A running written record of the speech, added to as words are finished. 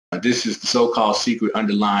This is the so-called secret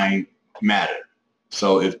underlying matter.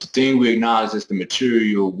 So if the thing we acknowledge as the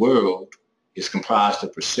material world is comprised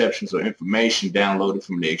of perceptions or information downloaded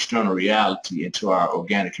from the external reality into our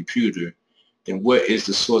organic computer, then what is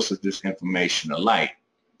the source of this information or light?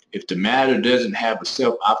 If the matter doesn't have a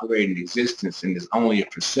self-operating existence and is only a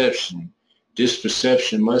perception, this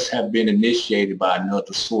perception must have been initiated by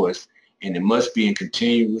another source, and it must be in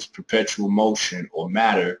continuous perpetual motion, or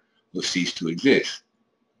matter will cease to exist.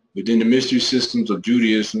 Within the mystery systems of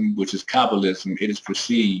Judaism, which is Kabbalism, it is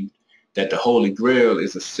perceived that the Holy Grail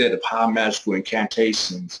is a set of high magical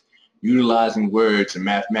incantations utilizing words and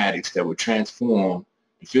mathematics that will transform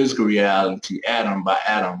the physical reality atom by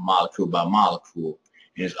atom, molecule by molecule.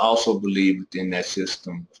 And it's also believed within that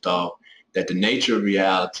system of thought that the nature of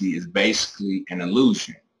reality is basically an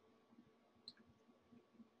illusion.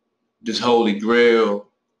 This Holy Grail,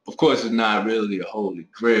 of course, it's not really a Holy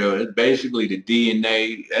Grail. It's basically the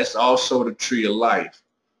DNA. That's also the tree of life,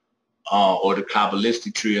 or the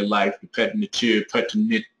Kabbalistic tree of life. The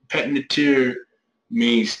Petnetir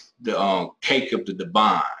means the cake of the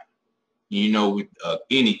divine. You know, with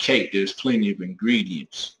any cake, there's plenty of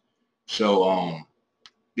ingredients. So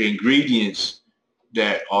the ingredients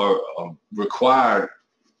that are required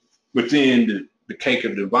within the cake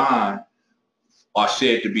of divine are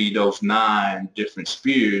said to be those 9 different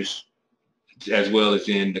spheres, as well as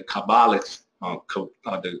in the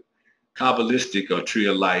Kabbalistic tree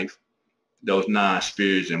of life, those 9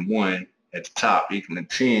 spheres, and 1 at the top equaling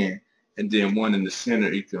 10, and then 1 in the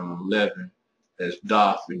center equaling 11, as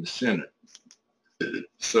Daf in the center.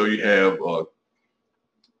 So you have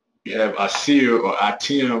Asir or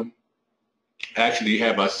Atim. Actually, you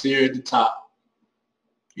have Asir at the top.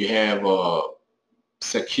 You have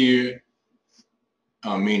Sakir,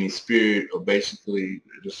 meaning spirit, or basically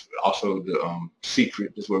just also the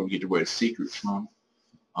secret. That's where we get the word secret from.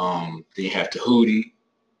 Then you have Tahuti,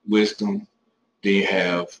 wisdom. Then you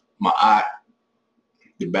have Ma'at,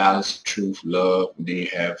 the balance of truth, love. And then you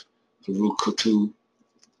have Harukutu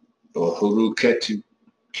or Keti.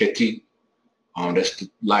 That's the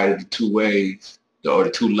light of the 2 ways, or the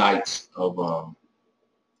 2 lights of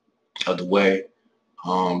the way.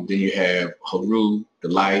 Then you have Haru, the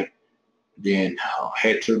light. Then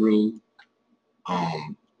Heteru,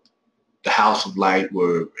 the house of light,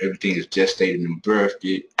 where everything is gestated and birthed.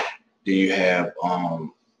 Then you have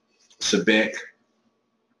Sebek,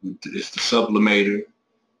 it's the sublimator,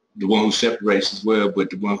 the one who separates as well, but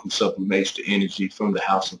the one who sublimates the energy from the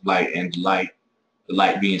house of light and the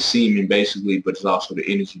light being semen basically, but it's also the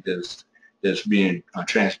energy that's being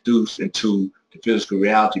transduced into the physical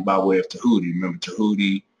reality by way of Tahuti. Remember,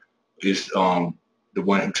 Tahuti is the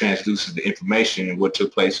one who transduces the information, and what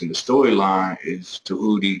took place in the storyline is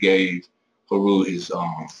Tahuti gave Haru his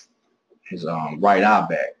right eye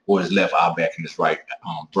back, or his left eye back, and his right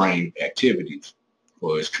brain activities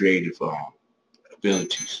for his creative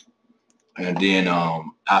abilities. And then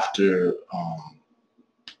after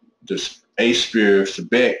the 8th spirit of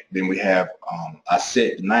Sebek, then we have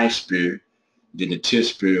Aset, the 9th spirit, then the 10th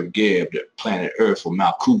spirit of Geb, the planet Earth, or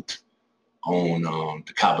Malkut, on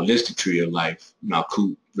the Kabbalistic tree of life,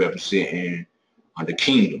 Malkut representing the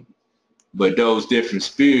kingdom. But those different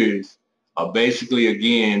spirits are basically,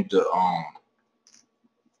 again,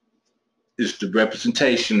 it's the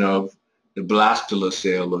representation of the blastula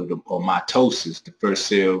cell, or mitosis, the first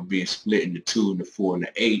cell being split into 2 and the 4 and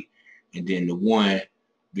the 8, and then the 1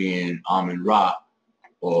 being Amun Ra,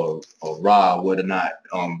 or Ra, whether or not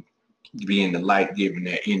being the light giving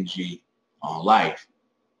that energy life.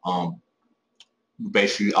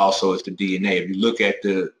 Basically also is the DNA. If you look at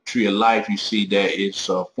the tree of life, you see that it's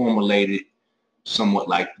formulated somewhat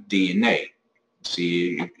like DNA.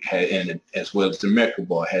 See, it has, and as well as the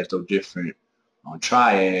Merkaba, it has those different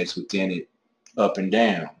triads within it, up and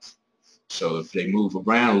down. So if they move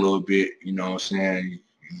around a little bit, you know what I'm saying,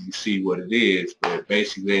 you see what it is. But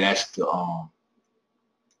basically that's the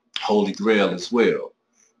Holy Grail as well.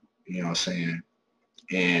 You know what I'm saying?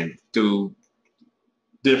 And through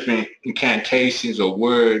different incantations or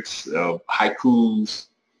words, haikus,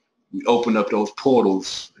 we open up those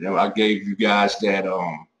portals. You know, I gave you guys that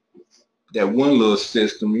that one little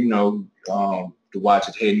system, you know, the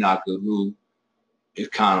Uatchita Smai is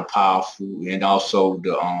kind of powerful, and also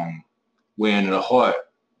the wearing of the heart.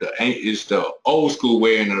 It's the old school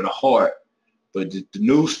wearing of the heart, but the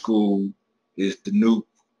new school is the new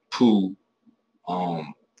poo.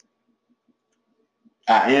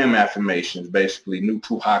 I am affirmations, basically new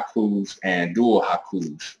poo haikus and dual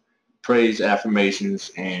haikus, praise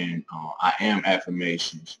affirmations and I am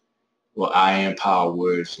affirmations. Well, I am power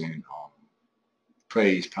words and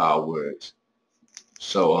praise power words.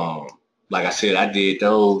 So, like I said, I did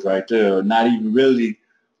those right there, not even really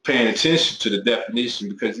paying attention to the definition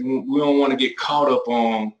because we don't want to get caught up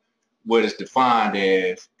on what it's defined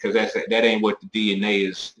as, because that ain't what the DNA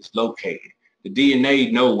is located. The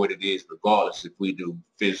DNA know what it is regardless if we do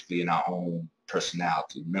physically in our own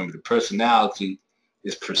personality. Remember, the personality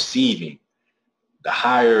is perceiving. The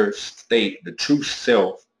higher state, the true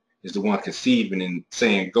self, is the one conceiving and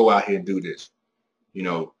saying, go out here and do this. You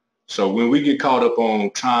know, so when we get caught up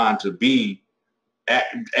on trying to be,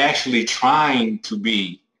 actually trying to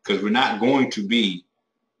be, because we're not going to be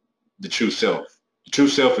the true self. The true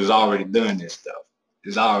self has already done this stuff.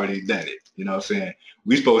 It's already done it. You know what I'm saying?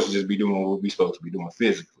 We supposed to just be doing what we supposed to be doing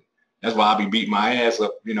physically. That's why I be beating my ass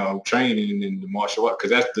up, you know, training in the martial art,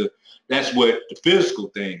 because that's what the physical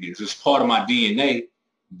thing is. It's part of my DNA,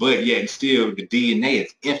 but yet still the DNA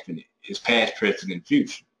is infinite. It's past, present, and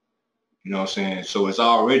future. You know what I'm saying? So it's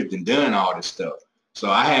already been done all this stuff.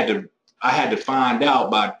 So I had to find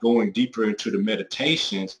out by going deeper into the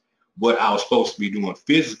meditations what I was supposed to be doing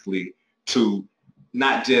physically to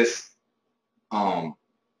not just um,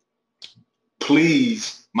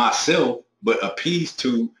 please myself, but appease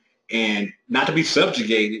to, and not to be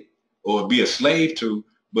subjugated or be a slave to,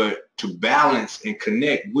 but to balance and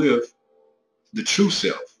connect with the true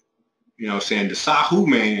self. You know what I'm saying? The Sahu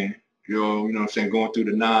man, you know what I'm saying, going through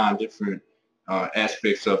the 9 different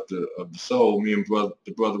aspects of the soul. Me and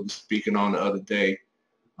the brother was speaking on the other day,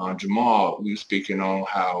 Jamal, we were speaking on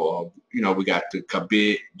how, you know, we got the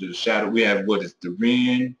Kabit, the shadow, we have what is the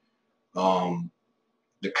Rin, um,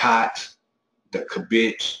 the Kot, the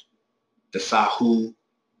Kabit, the Sahu,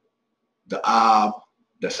 the Ab,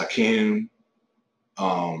 the Sakim,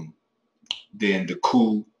 um, then the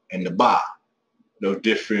Ku, and the Ba. Those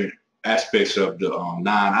different aspects of the 9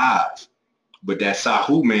 eyes. But that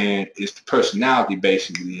Sahu man is the personality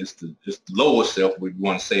basically. It's the lower self, we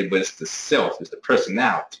want to say, but it's the self, it's the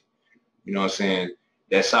personality. You know what I'm saying?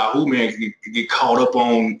 That Sahu man can get caught up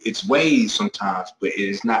on its ways sometimes, but it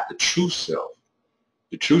is not the true self.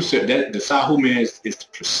 The true self, that the Sahu man is the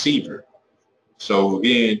perceiver. So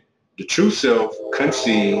again, the true self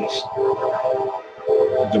conceives,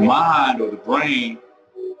 the mind or the brain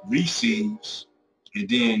receives, and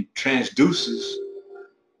then transduces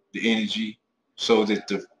the energy so that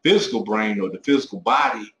the physical brain or the physical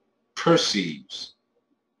body perceives.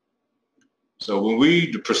 So when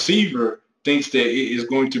the perceiver thinks that it is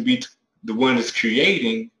going to be the one that's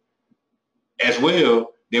creating as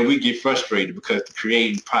well, then we get frustrated because the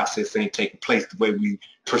creating process ain't taking place the way we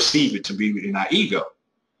perceive it to be within our ego.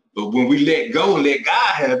 But when we let go and let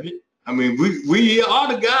God have it, I mean, we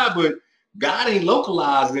are the God, but God ain't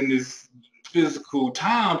localized in this physical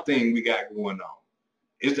time thing we got going on.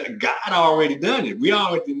 It's God already done it. We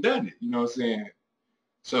already done it. You know what I'm saying?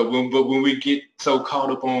 So when we get so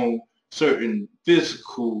caught up on certain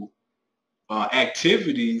physical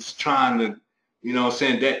activities, trying to, you know what I'm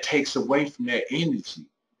saying, that takes away from that energy.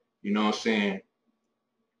 You know what I'm saying?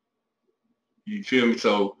 You feel me?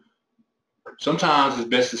 So sometimes it's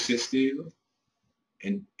best to sit still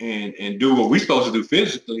and do what we're supposed to do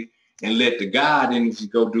physically and let the God energy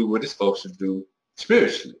go do what it's supposed to do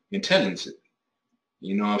spiritually, intelligently.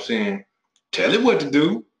 You know what I'm saying? Tell it what to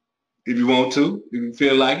do if you want to, if you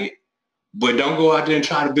feel like it, but don't go out there and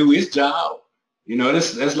try to do its job. You know,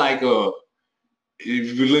 that's like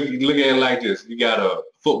if you look at it like this, you got a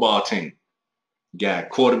football team. You got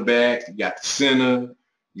quarterback, you got the center,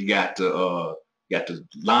 you got the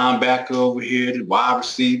linebacker over here, the wide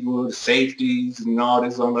receiver, the safeties, and all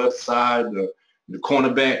this on the other side, the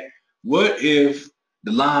cornerback. What if the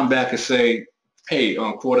linebacker say, "Hey,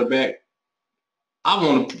 quarterback, I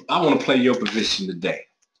want to play your position today."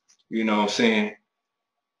 You know what I'm saying?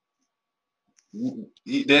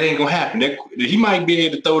 That ain't gonna happen. He might be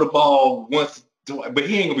able to throw the ball once, but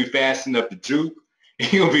he ain't gonna be fast enough to juke.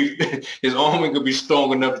 He gonna be his arm ain't gonna be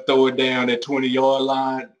strong enough to throw it down that 20-yard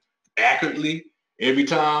line accurately every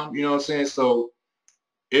time. You know what I'm saying? So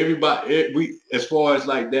everybody, as far as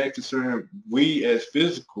like that concerned, we as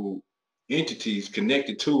physical entities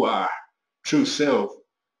connected to our true self,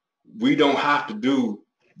 we don't have to do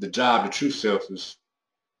the job the true self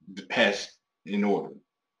has in order.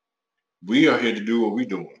 We are here to do what we're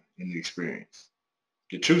doing in the experience.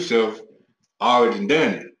 The true self already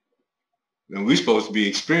done it. And we're supposed to be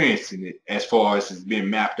experiencing it as far as it's being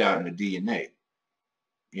mapped out in the DNA.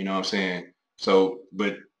 You know what I'm saying? So,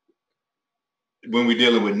 but when we're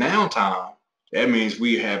dealing with now time, that means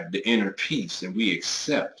we have the inner peace and we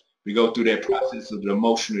accept. We go through that process of the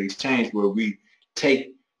emotional exchange where we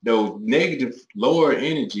take those negative lower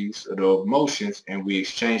energies or the emotions and we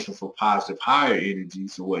exchange them for positive higher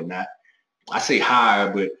energies or whatnot, I say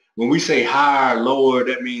higher, but when we say higher, lower,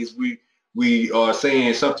 that means we are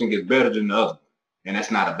saying something is better than the other, and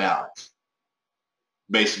that's not a balance.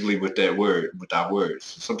 Basically, with that word, with our words,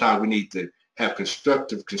 sometimes we need to have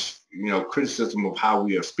constructive, criticism of how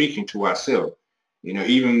we are speaking to ourselves.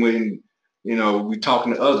 Even when we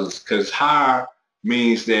talking to others, because higher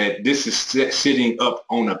means that this is sitting up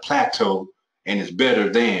on a plateau and it's better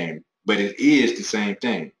than, but it is the same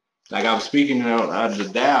thing. Like I was speaking out of the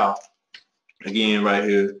Tao again right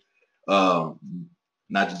here. Um,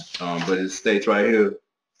 not, but it states right here.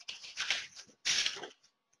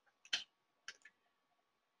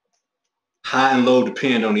 High and low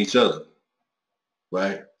depend on each other,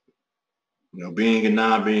 right? Being and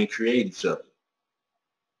non-being create each other.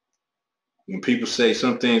 When people say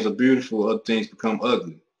some things are beautiful, other things become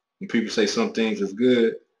ugly. When people say some things is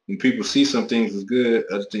good, when people see some things is good,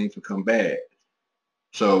 other things become bad.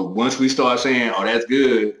 So once we start saying, oh, that's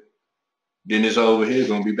good, then this over here is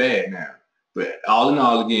going to be bad now. But all in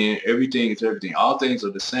all, again, everything is everything. All things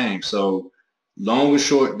are the same. So long and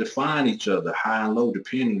short define each other. High and low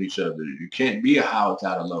depend on each other. You can't be a high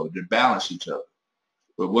without a low. They balance each other.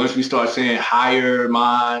 But once we start saying higher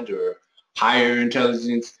mind or higher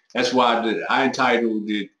intelligence, that's why I entitled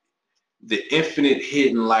it the infinite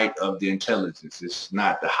hidden light of the intelligence. It's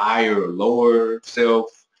not the higher or lower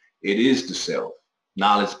self. It is the self.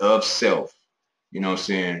 Knowledge of self. You know what I'm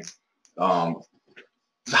saying? Um,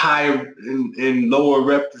 higher in lower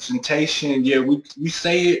representation. Yeah, we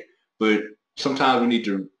say it, but sometimes we need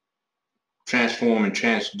to transform and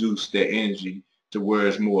transduce that energy to where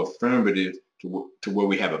it's more affirmative to where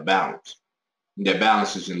we have a balance. And that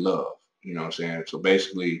balance is in love. You know what I'm saying? So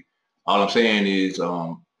basically, all I'm saying is,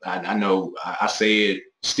 I know I say it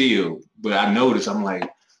still, but I notice I'm like,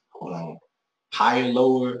 hold on, higher,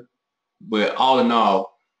 lower. But all in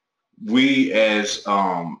all, we as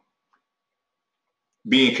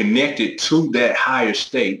being connected to that higher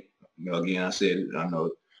state, again, I said it, I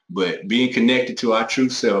know, but being connected to our true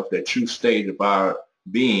self, that true state of our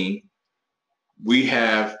being, we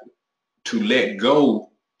have to let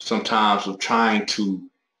go sometimes of trying to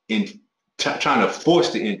trying to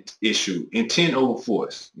force the issue, intent over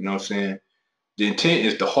force. You know what I'm saying? The intent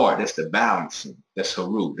is the heart. That's the balancing. That's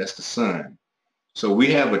Haru. That's the sun. So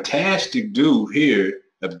we have a task to do here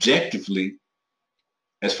objectively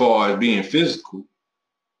as far as being physical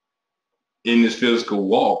in this physical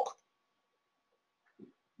walk.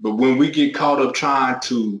 But when we get caught up trying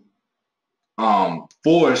to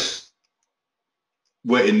force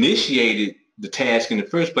what initiated the task in the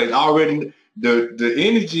first place, already the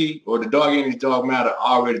energy or the dark energy, dark matter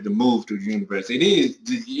already to move through the universe. It is,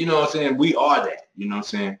 you know what I'm saying? We are that, you know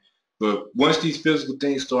what I'm saying? But once these physical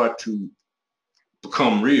things start to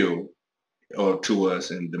become real or to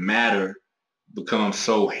us and the matter becomes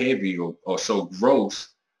so heavy or so gross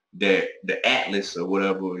that the atlas or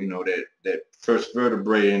whatever, that first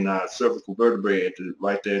vertebrae and cervical vertebrae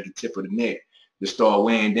right there at the tip of the neck, just start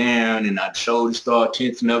weighing down and our shoulders start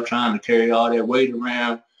tensing up trying to carry all that weight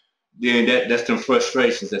around, then that's them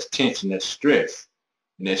frustrations, that's tension, that's stress.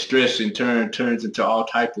 And that stress in turn turns into all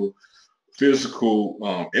type of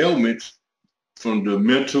physical ailments from the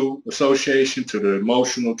mental association to the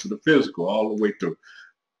emotional to the physical, all the way through.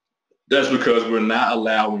 That's because we're not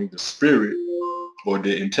allowing the spirit or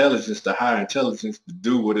the intelligence, the higher intelligence, to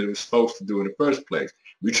do what it was supposed to do in the first place.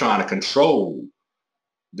 We're trying to control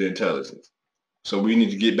the intelligence. So we need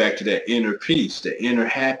to get back to that inner peace, the inner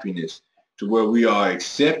happiness, to where we are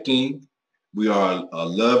accepting, we are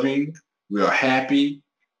loving, we are happy,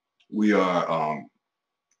 we are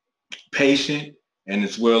patient, and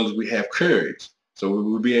as well as we have courage. So we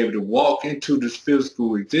will be able to walk into this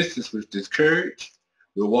physical existence with this courage.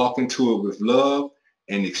 We'll walk into it with love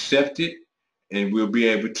and accept it. And we'll be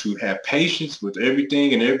able to have patience with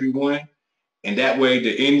everything and everyone. And that way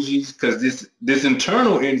the energies, because this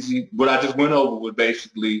internal energy, what I just went over was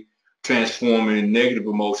basically transforming negative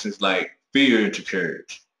emotions like fear into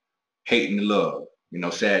courage, hate into love,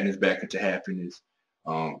 sadness back into happiness,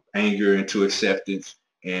 anger into acceptance,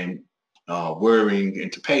 and worrying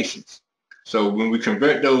into patience. So when we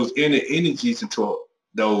convert those inner energies into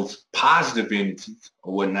those positive energies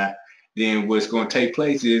or whatnot, then what's going to take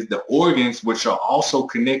place is the organs, which are also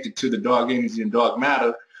connected to the dark energy and dark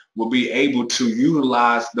matter, will be able to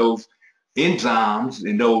utilize those enzymes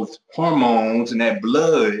and those hormones and that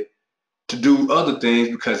blood to do other things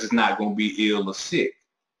because it's not going to be ill or sick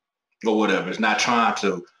or whatever. It's not trying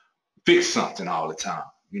to fix something all the time,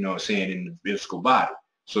 you know what I'm saying, in the physical body.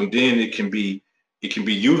 So then it can be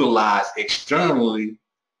utilized externally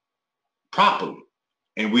properly.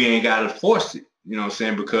 And we ain't got to force it, you know what I'm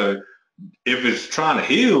saying? Because if it's trying to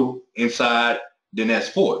heal, inside, then that's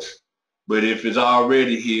force. But if it's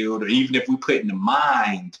already healed, or even if we put in the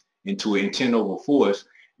mind into an intent over force,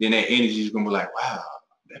 then that energy is gonna be like, wow,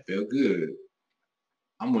 that felt good.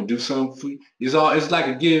 I'm gonna do something for you. It's like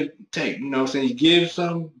a give take, you know what I'm saying? You give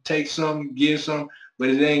some, take some, give some, but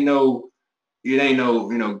it ain't no,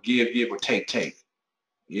 give or take. It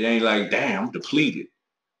ain't like, damn, I'm depleted,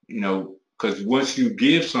 because once you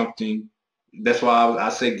give something, that's why I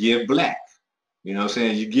say give black. You know what I'm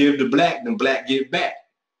saying? You give the black, then black give back.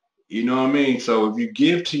 You know what I mean? So if you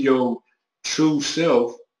give to your true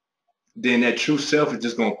self, then that true self is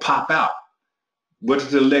just gonna pop out. What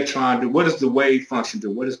does the electron do? What does the wave function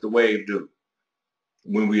do? What does the wave do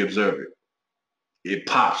when we observe it? It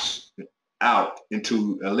pops out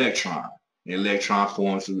into electron. The electron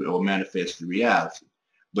forms or manifests the reality.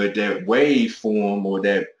 But that wave form or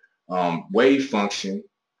that wave function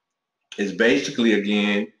is basically,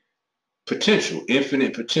 again, potential,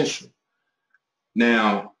 infinite potential.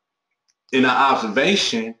 Now, in our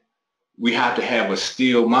observation, we have to have a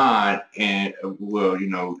still mind and,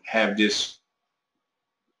 have this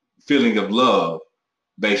feeling of love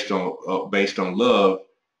based on love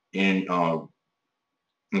in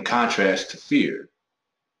contrast to fear.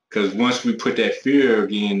 Because once we put that fear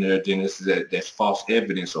again there, then that's false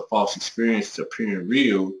evidence or false experience appearing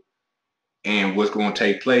real. And what's going to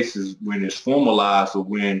take place is when it's formalized or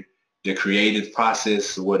when the creative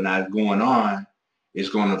process or whatnot is going on, it's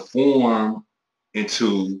going to form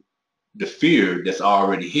into the fear that's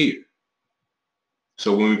already here.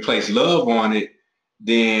 So when we place love on it,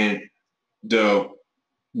 then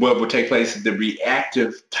what will take place is the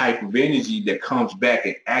reactive type of energy that comes back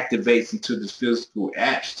and activates into the physical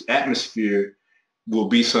atmosphere will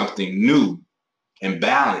be something new and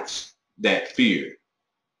balance that fear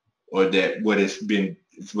or that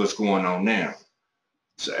what's going on now.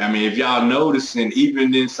 So, I mean, if y'all noticing,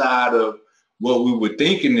 even inside of what we were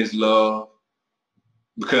thinking is love,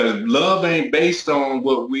 because love ain't based on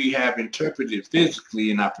what we have interpreted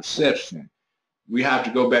physically in our perception. We have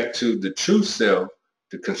to go back to the true self,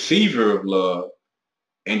 the conceiver of love,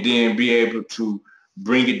 and then be able to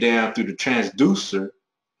bring it down through the transducer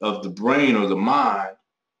of the brain or the mind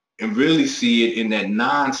and really see it in that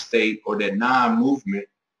non-state or that non-movement,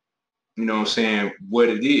 you know what I'm saying, what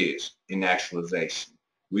it is in actualization.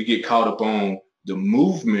 We get caught up on the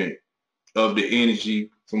movement of the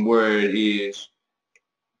energy from where it is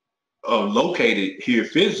located here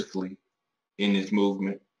physically in this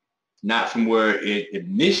movement, not from where it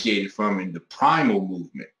initiated from in the primal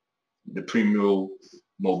movement, the primal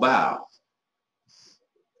mobile.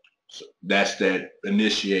 So that's that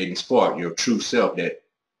initiating spark, your true self, that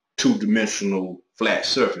two-dimensional flat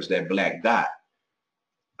surface, that black dot.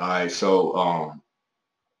 All right, so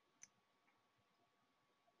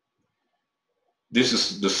this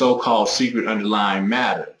is the so-called secret underlying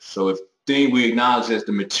matter. So if thing we acknowledge as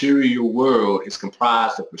the material world is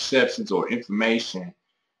comprised of perceptions or information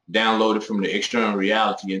downloaded from the external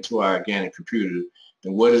reality into our organic computer,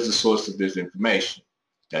 then what is the source of this information?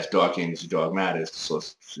 That's dark energy, dark matter is the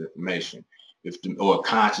source of this information. Or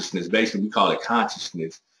consciousness, basically we call it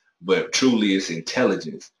consciousness, but truly it's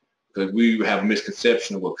intelligence. Because we have a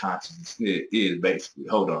misconception of what consciousness is, basically.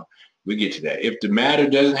 Hold on, we get to that. If the matter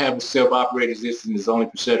doesn't have a self-operating existence in its only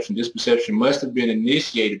perception, this perception must have been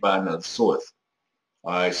initiated by another source.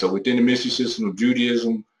 All right, so within the mystery system of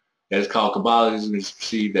Judaism, that is called Kabbalism, is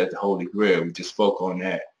perceived as the Holy Grail. We just spoke on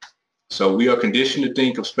that. So we are conditioned to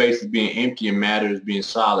think of space as being empty and matter as being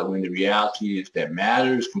solid, when the reality is that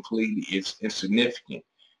matter is it's insignificant.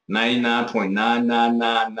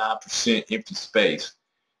 99.9999% empty space.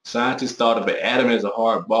 Scientists thought of an atom as a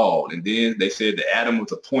hard ball, and then they said the atom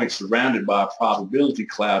was a point surrounded by a probability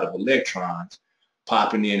cloud of electrons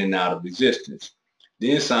popping in and out of existence.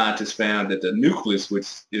 Then scientists found that the nucleus, which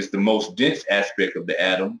is the most dense aspect of the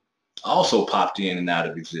atom, also popped in and out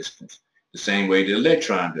of existence, the same way the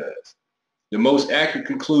electron does. The most accurate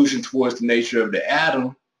conclusion towards the nature of the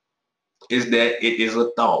atom is that it is a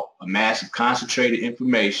thought, a mass of concentrated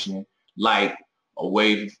information, like a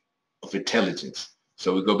wave of intelligence.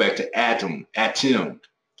 So we go back to atom. Atom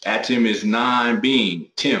is non-being,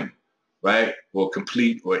 tim, right? Or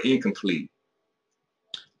complete or incomplete.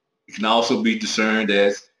 It can also be discerned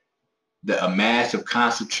as a mass of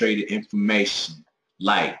concentrated information,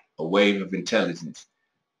 like a wave of intelligence.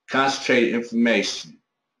 Concentrated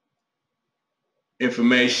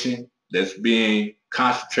information that's being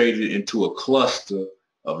concentrated into a cluster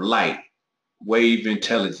of light, wave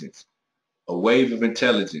intelligence, a wave of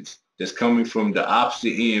intelligence that's coming from the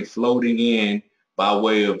opposite end, floating in by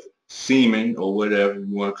way of semen or whatever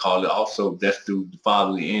you want to call it. Also, that's through the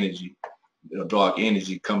fatherly energy, dark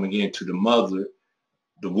energy coming into the mother,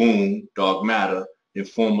 the womb, dark matter, then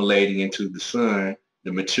formulating into the sun,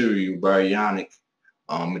 the material, baryonic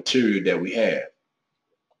material that we have,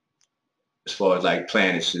 as far as like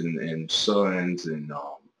planets and suns and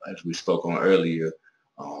as we spoke on earlier,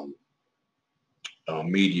 um,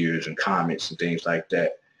 meteors and comets and things like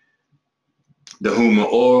that. The human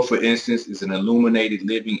aura, for instance, is an illuminated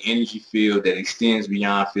living energy field that extends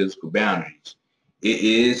beyond physical boundaries. It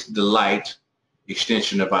is the light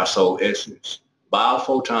extension of our soul essence.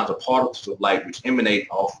 Biophotons are particles of light which emanate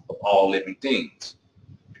off of all living things.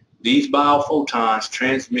 These biophotons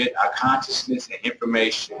transmit our consciousness and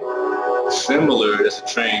information similar, that's a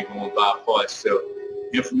train going by part itself,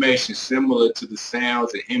 information similar to the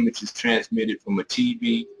sounds and images transmitted from a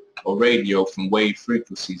TV or radio from wave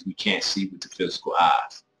frequencies we can't see with the physical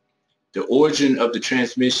eyes. The origin of the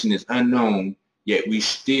transmission is unknown, yet we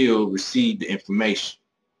still receive the information.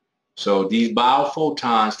 So these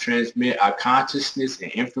biophotons transmit our consciousness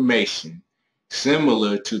and information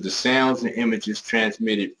similar to the sounds and images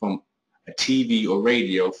transmitted from a TV or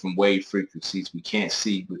radio from wave frequencies we can't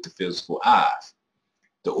see with the physical eyes.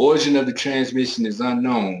 The origin of the transmission is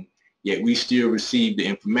unknown, yet we still receive the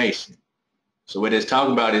information. So what it's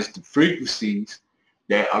talking about is the frequencies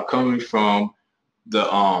that are coming from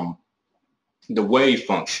the wave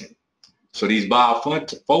function. So these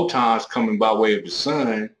biophotons coming by way of the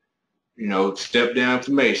sun, step down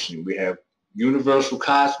information. We have universal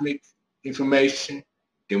cosmic information,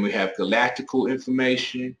 then we have galactical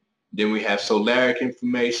information, then we have solaric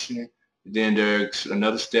information, then there's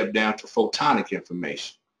another step down to photonic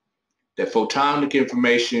information. That photonic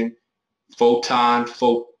information, photon,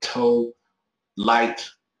 light,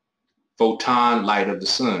 photon, light of the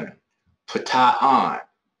sun, pataan,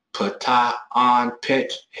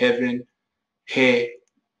 pet, heaven, he,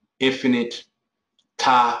 infinite,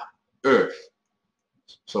 ta, earth.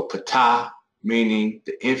 So pata meaning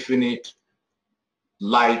the infinite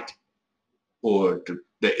light, or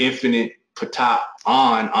the infinite pata,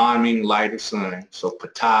 on meaning light of sun. So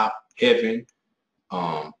pata, heaven,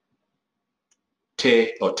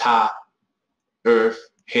 te or ta, earth,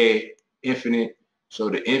 he, infinite. So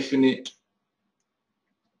the infinite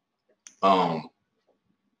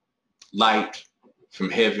light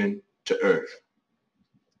from heaven to earth.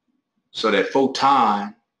 So that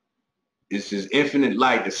photon is this infinite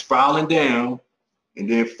light that's spiraling down and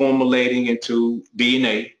then formulating into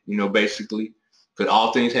DNA, basically, because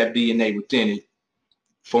all things have DNA within it,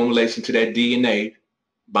 formulates into that DNA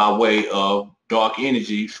by way of dark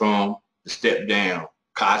energy from the step down,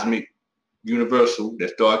 cosmic, universal,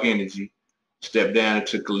 that's dark energy, step down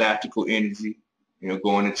into galactical energy,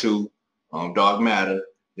 going into dark matter,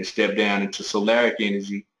 then step down into solaric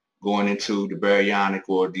energy, going into the baryonic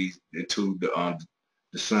or into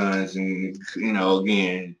the suns, and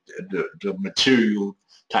again the material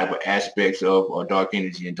type of aspects of dark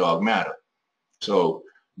energy and dark matter. So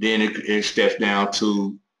then it steps down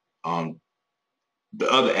to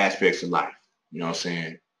the other aspects of life, what I'm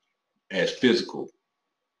saying, as physical.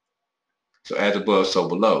 So as above, so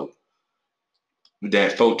below.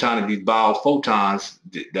 That photon, these biophotons,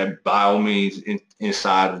 that bio means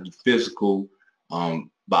inside of the physical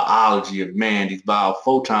biology of man, these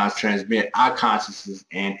biophotons transmit our consciousness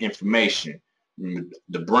and information.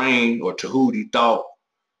 The brain, or Tahuti thought,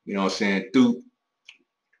 through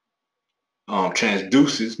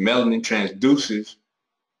transduces, melanin transduces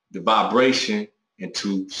the vibration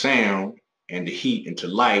into sound and the heat into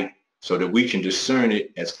light, so that we can discern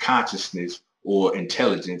it as consciousness or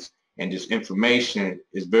intelligence. And this information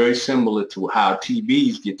is very similar to how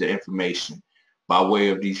TVs get their information, by way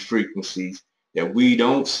of these frequencies that we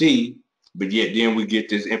don't see, but yet then we get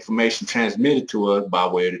this information transmitted to us by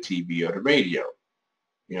way of the TV or the radio.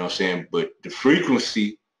 But the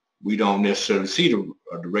frequency, we don't necessarily see the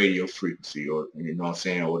radio frequency, or,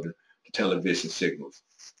 or the television signals.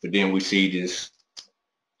 But then we see this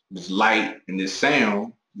light and this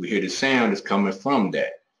sound. We hear the sound that's coming from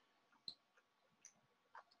that.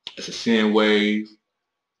 It's a sin wave.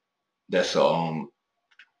 That's a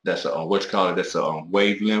what you call it? That's a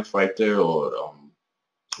wavelength right there, or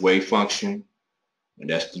wave function, and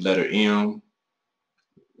that's the letter M.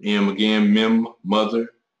 M again, mem,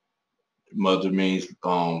 mother. Mother means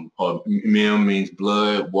or mem means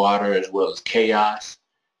blood, water, as well as chaos.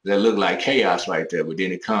 That look like chaos right there, but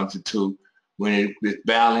then it comes into when it's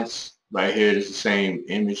balanced. Right here, it's the same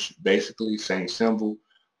image, basically same symbol.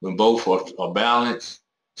 When both are balanced,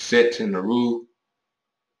 set in the root,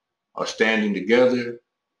 are standing together,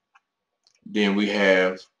 then we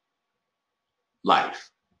have life.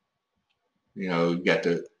 You got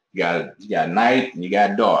night and you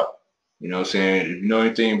got dark. You know what I'm saying? If you know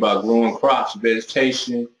anything about growing crops,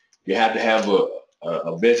 vegetation, you have to have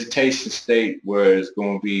a vegetation state where it's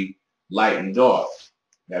going to be light and dark.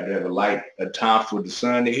 You have to have a time for the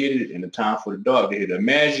sun to hit it and a time for the dark to hit it.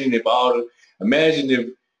 Imagine if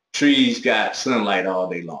trees got sunlight all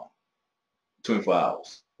day long, 24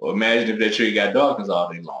 hours. Or imagine if that tree got darkness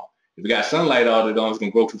all day long. If it got sunlight all day long, it's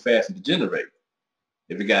going to grow too fast and degenerate.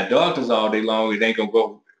 If it got darkness all day long, it ain't going to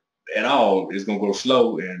grow at all. It's going to grow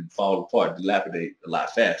slow and fall apart, dilapidate a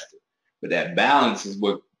lot faster. But that balance is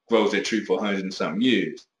what grows that tree for 100 and something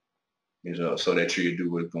years. You know, so that tree will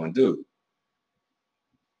do what it's going to do.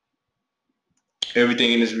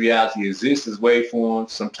 Everything in this reality exists as waveforms,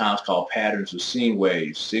 sometimes called patterns or scene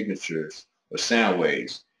waves, signatures, or sound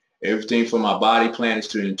waves. Everything from our body planets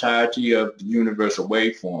to the entirety of the universe are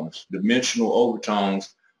waveforms. Dimensional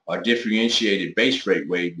overtones are differentiated base rate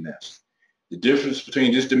wavelengths. The difference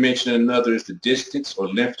between this dimension and another is the distance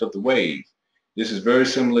or length of the wave. This is very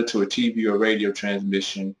similar to a TV or radio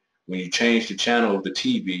transmission. When you change the channel of the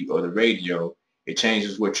TV or the radio, it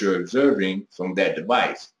changes what you're observing from that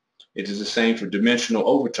device. It is the same for dimensional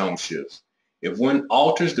overtone shifts. If one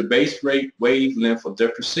alters the base rate wavelength of their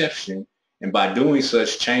perception, and by doing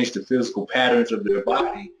such change the physical patterns of their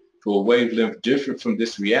body to a wavelength different from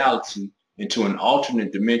this reality into an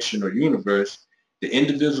alternate dimension or universe, the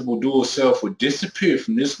indivisible dual self would disappear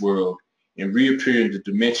from this world and reappear in the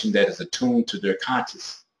dimension that is attuned to their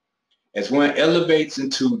consciousness. As one elevates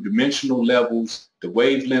into dimensional levels, the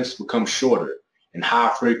wavelengths become shorter and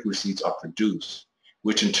higher frequencies are produced,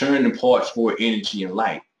 which in turn imparts more energy and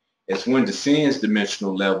light. As one descends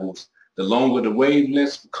dimensional levels, the longer the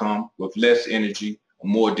wavelengths become with less energy or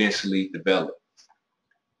more densely developed.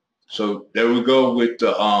 So there we go with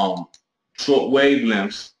the short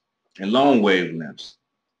wavelengths and long wavelengths.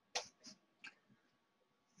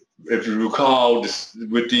 If you recall,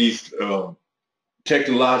 with these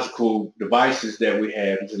technological devices that we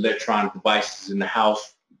have, these electronic devices in the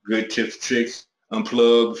house, good tips, tricks,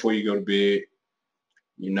 unplug before you go to bed.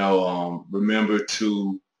 You know, remember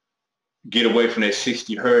to get away from that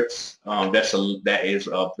 60 hertz. That is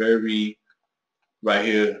a very, right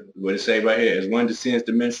here, what it say right here, as one descends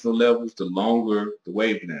dimensional levels, the longer the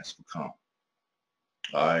wavelengths become.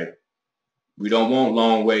 All right. We don't want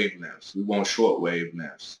long wavelengths. We want short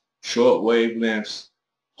wavelengths. Short wavelengths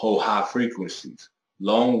hold high frequencies.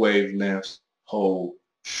 Long wavelengths hold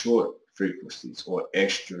short frequencies or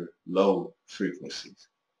extra low frequencies.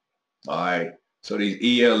 All right. So these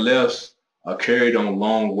ELFs are carried on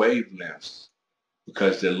long wavelengths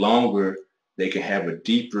because they're longer. They can have a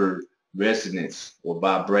deeper resonance or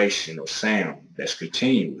vibration or sound that's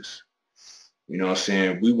continuous. You know what I'm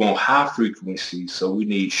saying? We want high frequencies, so we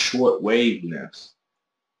need short wavelengths.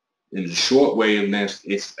 In the short wavelengths,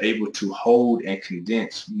 it's able to hold and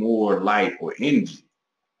condense more light or energy.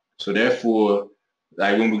 So therefore,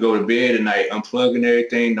 like when we go to bed at night, unplugging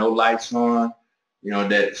everything, no lights on, you know,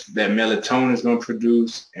 that melatonin is going to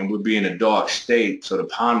produce, and we'll be in a dark state. So the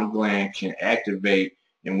pineal gland can activate,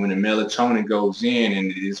 and when the melatonin goes in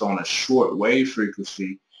and it is on a short wave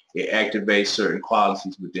frequency, it activates certain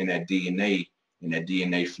qualities within that DNA, and that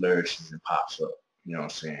DNA flourishes and pops up. You know what I'm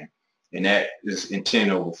saying? And that is intent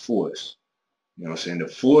over force. You know what I'm saying? The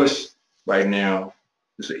force right now,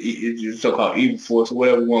 it's so-called evil force, or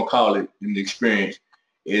whatever you want to call it in the experience,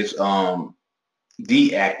 is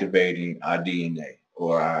deactivating our DNA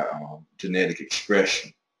or our genetic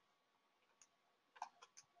expression.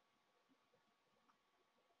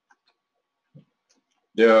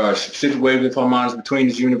 There are specific wavelength harmonics between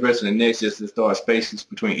this universe and the next, just as there are spaces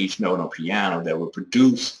between each note on piano that will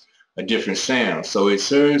produce a different sound. So it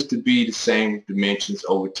serves to be the same dimensions,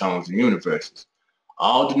 overtones, and universes.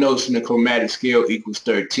 All the notes in the chromatic scale equals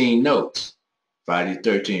 13 notes. Friday the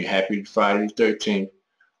 13th, happy Friday the 13th.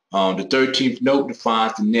 The 13th note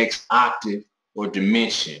defines the next octave or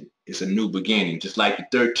dimension. It's a new beginning. Just like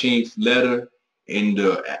the 13th letter in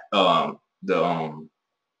the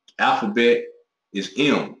alphabet is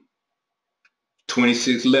M.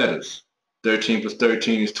 26 letters. 13 plus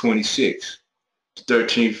 13 is 26. The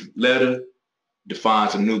 13th letter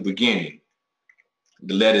defines a new beginning.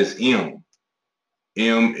 The letter is M.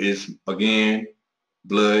 M is, again,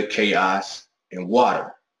 blood, chaos, and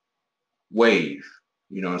water. Wave.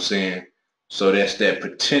 You know what I'm saying? So that's that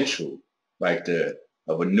potential right there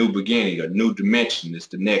of a new beginning, a new dimension. It's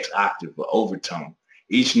the next octave or overtone.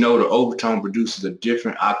 Each note or overtone produces a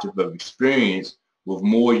different octave of experience with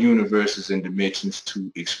more universes and dimensions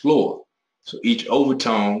to explore. So each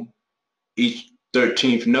overtone, each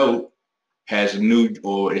 13th note has a new,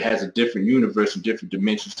 or it has a different universe and different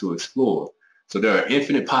dimensions to explore. So there are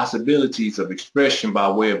infinite possibilities of expression by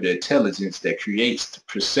way of the intelligence that creates the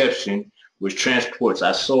perception, which transports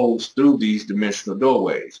our souls through these dimensional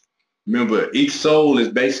doorways. Remember, each soul is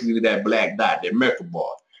basically that black dot, that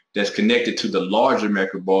Merkaba, that's connected to the larger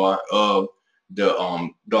Merkaba of the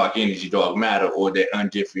dark energy, dark matter, or that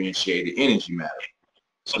undifferentiated energy matter.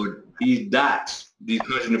 So these dots, these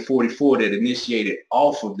 144 that initiated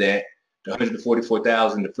off of that, the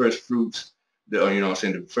 144,000, the first fruits,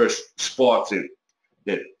 the first sparks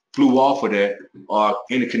that flew off of that are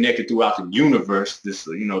interconnected throughout the universe, this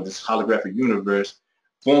holographic universe,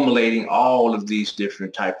 formulating all of these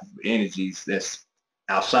different types of energies that's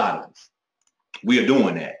outside of us. We are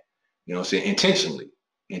doing that, intentionally,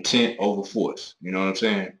 intent over force. You know what I'm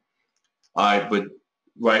saying? All right, but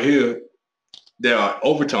right here, there are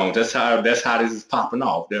overtones. That's how this is popping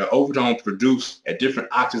off. There are overtones produced at different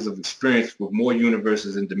octaves of experience with more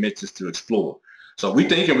universes and dimensions to explore. So we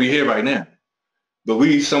thinking we're here right now, but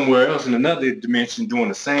we somewhere else in another dimension doing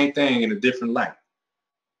the same thing in a different light.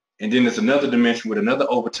 And then there's another dimension with another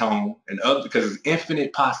overtone and other, because there's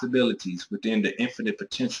infinite possibilities within the infinite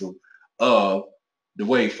potential of the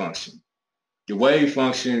wave function. The wave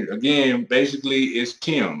function, again, basically is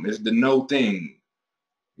Kim. It's the no thing.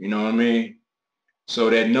 You know what I mean? So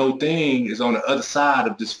that no thing is on the other side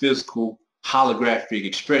of this physical holographic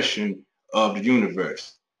expression of the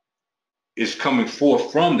universe. It's coming forth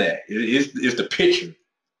from that. It's the picture.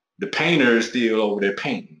 The painter is still over there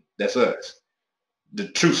painting. That's us. The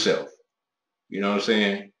true self. You know what I'm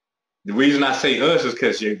saying? The reason I say us is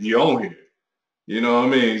because you're on here. You know what I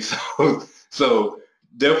mean? So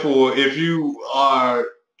therefore, if you are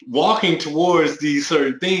walking towards these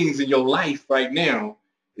certain things in your life right now,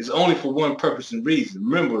 it's only for one purpose and reason.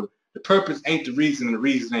 Remember, the purpose ain't the reason and the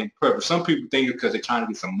reason ain't the purpose. Some people think because they're trying to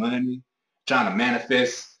get some money, trying to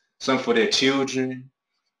manifest something for their children.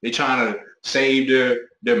 They're trying to save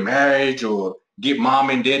their marriage or get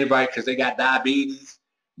mom and daddy right because they got diabetes.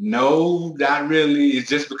 No, not really. It's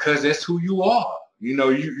just because that's who you are.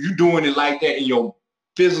 You doing it like that in your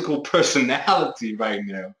physical personality right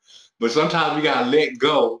now. But sometimes we gotta let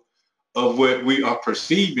go of what we are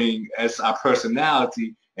perceiving as our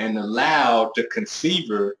personality and allow the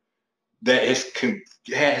conceiver that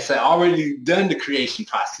has already done the creation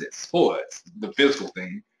process for us, the physical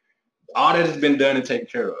thing. All that has been done and taken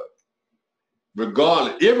care of.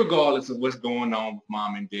 Irregardless of what's going on with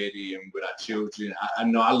mom and daddy and with our children, I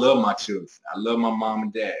know I love my children. I love my mom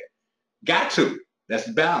and dad. Got to. That's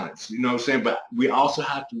balance. You know what I'm saying? But we also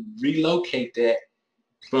have to relocate that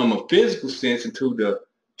from a physical sense into the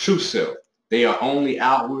true self. They are only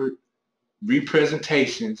outward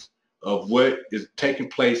representations of what is taking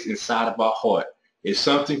place inside of our heart. It's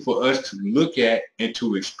something for us to look at and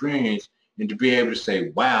to experience and to be able to say,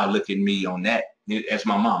 wow, look at me on that as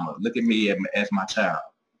my mama. Look at me as my child.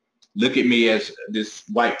 Look at me as this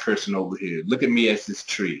white person over here. Look at me as this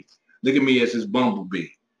tree. Look at me as this bumblebee.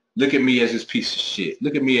 Look at me as this piece of shit.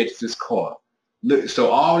 Look at me as this car. Look, so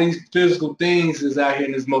all these physical things is out here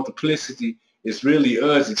in this multiplicity. It's really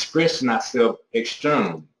us expressing ourselves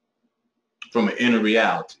externally from an inner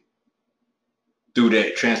reality through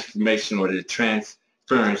that transformation or the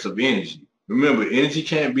transference of energy. Remember, energy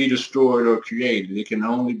can't be destroyed or created. It can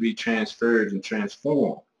only be transferred and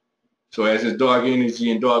transformed. So as this dark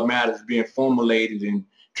energy and dark matter is being formulated and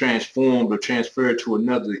transformed or transferred to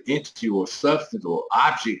another entity or substance or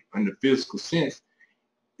object in the physical sense,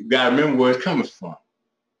 you got to remember where it's coming from.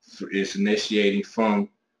 It's initiating from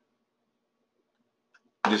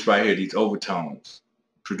this right here, these overtones.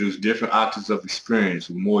 Produce different octaves of experience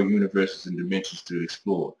with more universes and dimensions to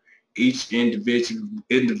explore. Each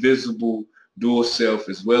indivisible dual self,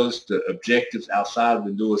 as well as the objectives outside of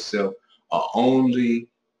the dual self, are only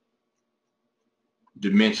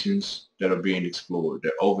dimensions that are being explored.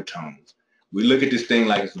 They're overtones. We look at this thing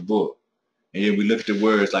like it's a book, and then we look at the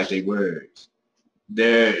words like they words.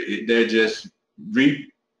 They're just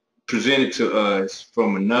represented to us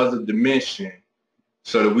from another dimension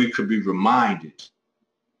so that we could be reminded.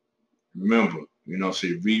 Remember,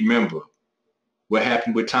 remember what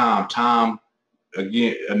happened with time. Time,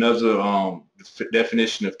 again, another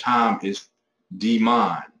definition of time is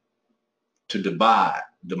de-mind, to divide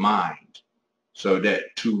the mind. So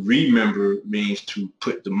that to remember means to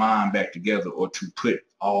put the mind back together or to put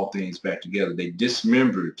all things back together. They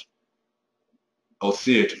dismembered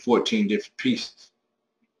Osir to 14 different pieces.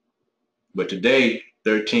 But today,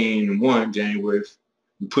 13/1, January,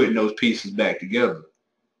 we're putting those pieces back together.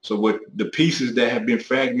 So what the pieces that have been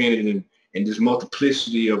fragmented in this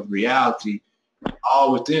multiplicity of reality,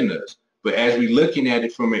 all within us. But as we're looking at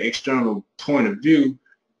it from an external point of view,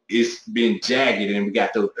 it's been jagged, and we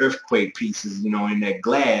got those earthquake pieces, in that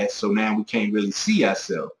glass. So now we can't really see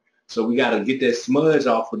ourselves. So we got to get that smudge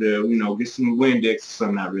off of there, get some Windex or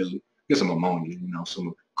something, not really. Get some ammonia,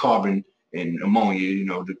 some carbon and ammonia,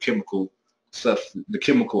 the chemical stuff, the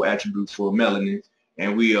chemical attributes for melanin.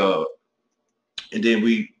 And and then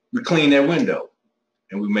we clean that window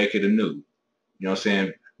and we make it anew. You know what I'm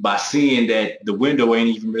saying? By seeing that the window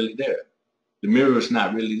ain't even really there. The mirror is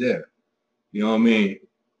not really there. You know what I mean?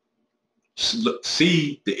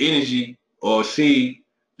 See the energy, or see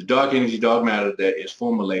the dark energy, dark matter that is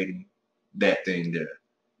formulating that thing there.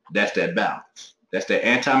 That's that balance. That's that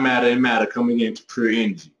antimatter and matter coming into pure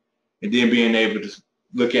energy. And then being able to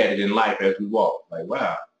look at it in life as we walk. Like,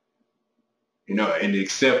 wow. And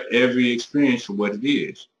accept every experience for what it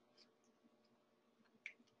is.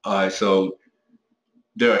 All right, so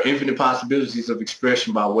there are infinite possibilities of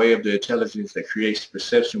expression by way of the intelligence that creates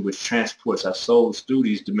perception, which transports our souls through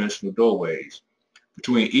these dimensional doorways.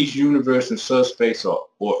 Between each universe and subspace or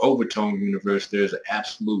overtone universe, there's an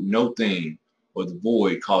absolute no thing, or the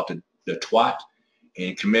void, called the twat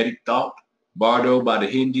in Kemetic thought, Bardo by the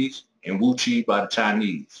Hindis, and Wuchi by the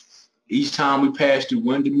Chinese. Each time we pass through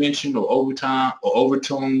one dimension or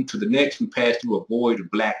overtone to the next, we pass through a void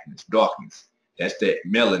of blackness, darkness. That's that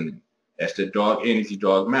melanin. That's the dark energy,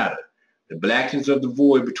 dark matter. The blackness of the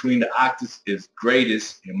void between the octaves is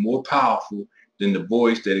greatest and more powerful than the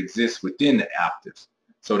voids that exist within the octaves.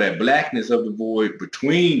 So that blackness of the void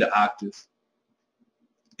between the octaves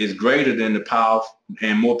is greater than the power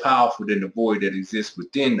and more powerful than the void that exists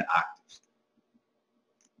within the octaves.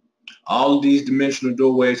 All of these dimensional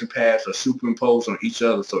doorways and paths are superimposed on each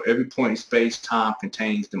other, so every point in space-time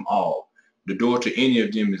contains them all. The door to any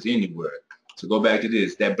of them is anywhere. So go back to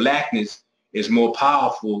this. That blackness is more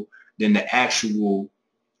powerful than the actual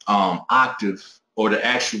octave, or the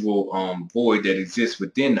actual void that exists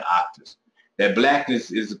within the octaves. That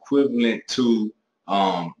blackness is equivalent to,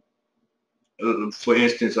 for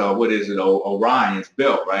instance, what is it? Orion's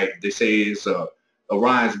belt, right? They say it's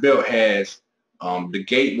Orion's belt has the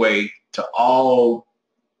gateway to all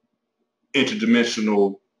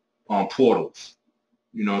interdimensional portals.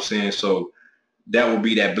 You know what I'm saying? So that would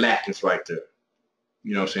be that blackness right there.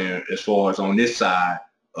 You know what I'm saying? As far as on this side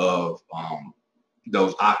of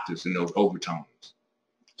those octaves and those overtones.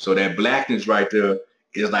 So that blackness right there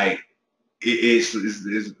is like, it's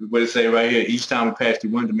what it say right here. Each time we pass through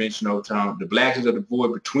one dimension over time, the blackness of the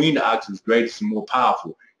void between the octaves is greatest and more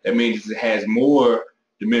powerful. That means it has more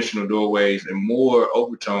dimensional doorways and more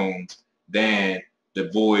overtones than the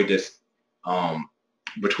void that's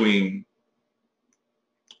between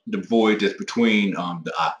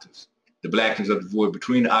the octaves. The blackness of the void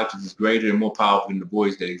between the octaves is greater and more powerful than the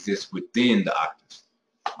voids that exist within the octaves.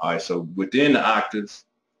 All right, so within the octaves,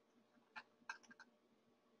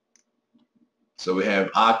 so we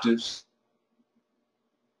have octaves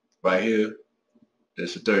right here.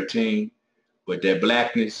 That's a 13. But that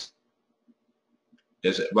blackness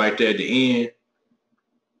that's right there at the end.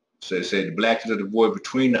 So it said the blackness of the void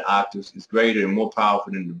between the octaves is greater and more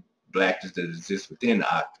powerful than the blackness that exists within the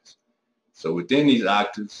octaves. So within these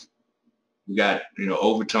octaves, we got,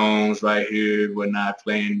 overtones right here, whatnot,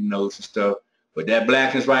 playing notes and stuff. But that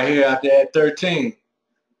blackness right here out there at 13,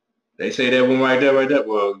 they say that one right there.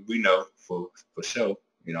 Well, we know for sure,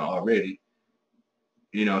 already.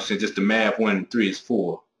 Since just the math 1 and 3 is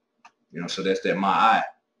 4. So that's that my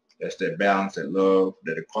that's that balance, that love,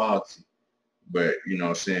 that equality. But,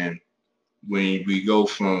 saying, when we go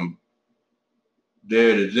from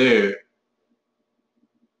there to there,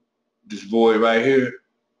 this void right here,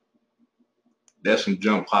 that's some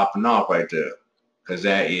junk popping off right there, because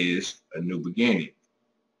that is a new beginning.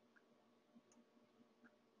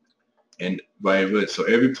 And right, so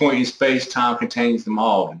every point in space time contains them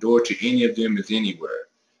all. The door to any of them is anywhere.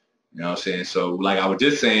 You know what I'm saying? So like I was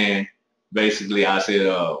just saying, basically I said,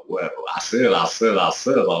 but what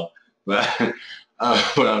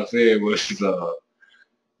I'm saying was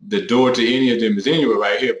the door to any of them is anywhere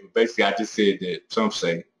right here. But basically I just said that some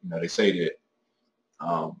say, they say that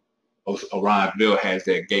Orion Bill has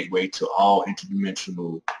that gateway to all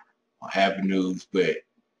interdimensional avenues, but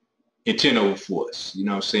intent over force. You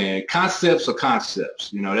know what I'm saying? Concepts are concepts.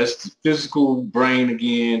 That's the physical brain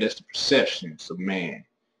again. That's the perceptions of man.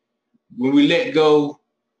 When we let go,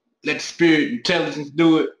 let the spirit intelligence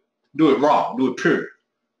do it raw, do it pure.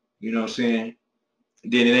 You know what I'm saying?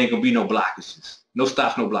 Then it ain't gonna be no blockages. No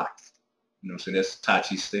stops, no blocks. You know what I'm saying? That's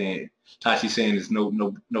Tachi saying. Tachi saying there's no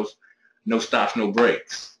stops, no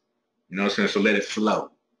breaks. You know what I'm saying? So let it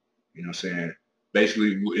flow. You know what I'm saying?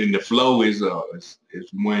 Basically, in the flow is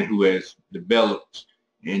one who has developed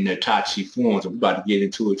in the Tai Chi forms. I'm about to get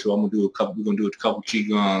into it too. We're gonna do a couple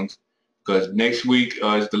Qigong's because next week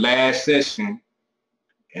is the last session,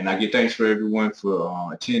 and I get thanks for everyone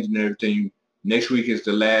for attending and everything. Next week is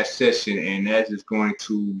the last session, and that is going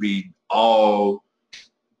to be all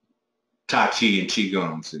Tai Chi and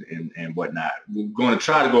Qigong's and whatnot. We're going to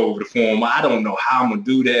try to go over the form. I don't know how I'm going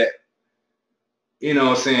to do that, you know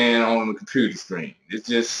what I'm saying, on the computer screen. It's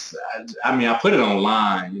just, I mean, I put it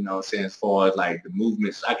online, you know what I'm saying, as far as like the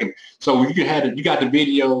movements. So you got the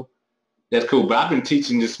video, that's cool. But I've been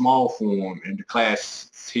teaching this small form in the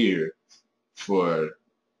class here for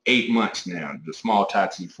 8 months now, the small Tai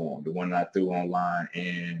Chi form, the one I threw online,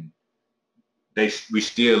 and we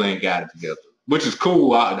still ain't got it together, which is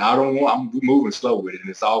cool. I'm moving slow with it, and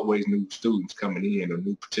it's always new students coming in or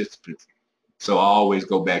new participants. So I always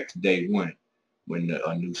go back to day one when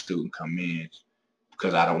a new student come in,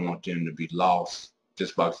 because I don't want them to be lost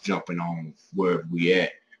just by jumping on wherever we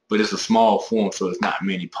at. But it's a small form, so it's not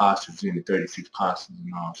many postures in the 36 postures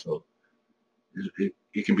and all. So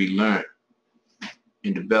it can be learned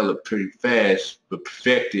and developed pretty fast, but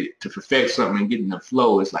to perfect something and get in the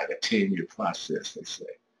flow is like a 10-year process, they say.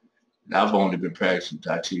 I've only been practicing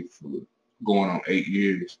Tai Chi for going on 8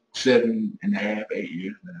 years, 7.5, 8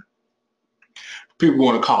 years now. People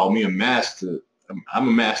want to call me a master. I'm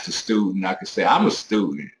a master student. I can say I'm a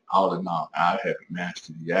student. All in all, I haven't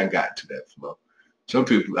mastered it. I got to that flow. Some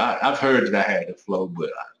people, I've heard that I had the flow, but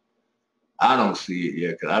I don't see it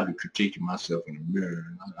yet, because I've been critiquing myself in the mirror.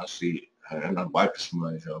 And I see it. And I wipe the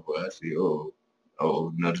smudge off, but I see, oh,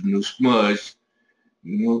 another new smudge.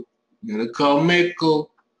 You know, they call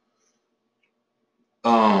Mako.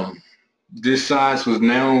 This science was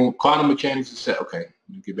now quantum mechanics is set. Okay, let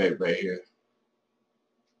me get back right here.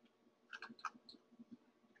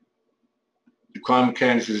 The quantum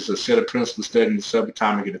mechanics is a set of principles studying the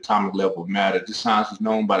subatomic and atomic level of matter. This science is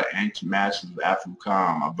known by the ancient masters of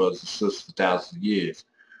I.C.G.R.O.M, our brothers and sisters, for thousands of years.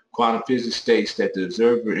 Quantum physics states that the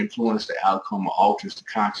observer influences the outcome or alters the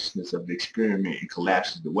consciousness of the experiment and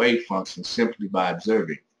collapses the wave function simply by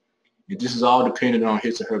observing. And this is all dependent on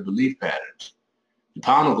his or her belief patterns. The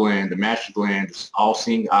pineal gland, the master gland, the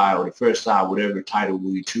all-seeing eye, or the first eye, whatever title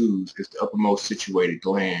we choose, is the uppermost situated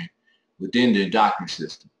gland within the endocrine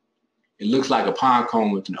system. It looks like a pine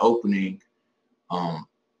cone with an opening,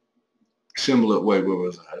 similar, wait, where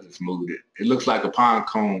was I? I just moved it. It looks like a pine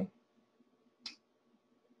cone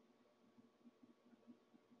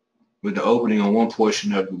with the opening on one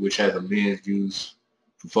portion of it, which has a lens used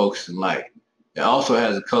for focusing light. It also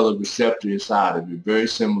has a color receptor inside of it, very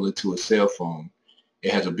similar to a cell phone.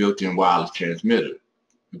 It has a built-in wireless transmitter.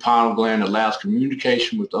 The pineal gland allows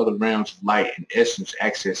communication with other realms of light, in essence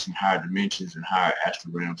accessing higher dimensions and higher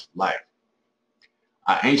astral realms of light.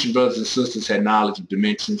 Our ancient brothers and sisters had knowledge of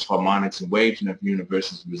dimensions, harmonics, and waves, and of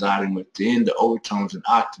universes residing within the overtones and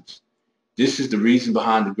octaves. This is the reason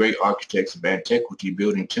behind the great architects of antiquity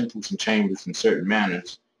building temples and chambers in certain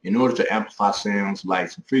manners in order to amplify sounds,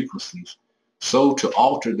 lights, and frequencies, so to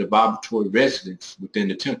alter the vibratory resonance within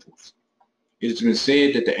the temples. It has been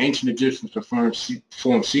said that the ancient Egyptians performed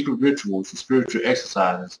secret rituals and spiritual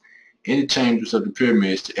exercises in the chambers of the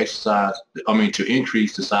pyramids to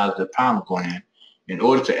increase the size of the pineal gland in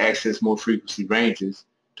order to access more frequency ranges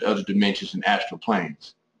to other dimensions and astral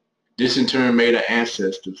planes. This in turn made our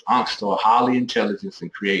ancestors, Ankh-Star, highly intelligent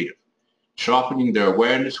and creative, sharpening their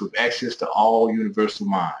awareness with access to all universal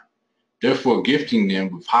mind, therefore gifting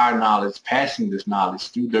them with higher knowledge, passing this knowledge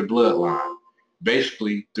through their bloodline,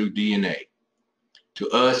 basically through DNA, to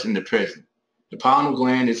us in the present. The pineal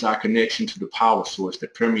gland is our connection to the power source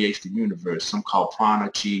that permeates the universe, some call prana,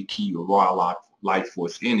 chi, ki, or raw life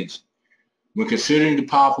force energy. When considering the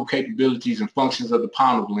powerful capabilities and functions of the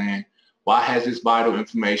pineal gland, why has this vital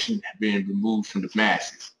information been removed from the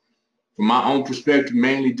masses? From my own perspective,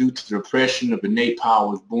 mainly due to the repression of innate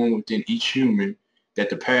powers born within each human that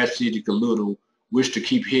the parasitic little wish to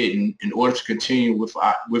keep hidden in order to continue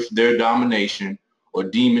with their domination or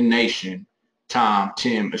demon nation, time,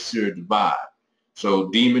 Tim, Assyria divide. So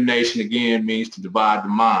demon nation again means to divide the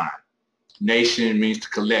mind. Nation means the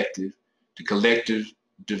collective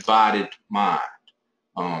divided mind.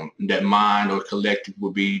 That mind or collective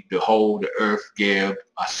will be the whole, the earth, Geb,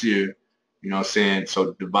 Asir, you know what I'm saying?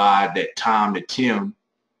 So divide that time, the Tim,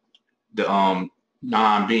 the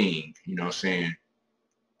non-being, you know what I'm saying?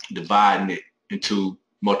 Dividing it into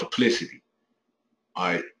multiplicity.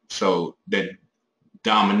 All right. So that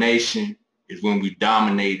domination is when we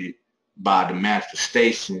dominated by the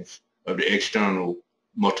manifestations of the external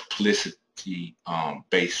multiplicity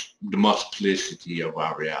the multiplicity of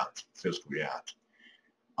our reality, physical reality.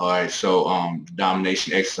 All right, so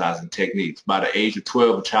domination exercise and techniques. By the age of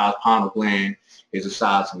 12, a child's pineal gland is the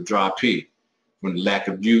size of a dry pea. From the lack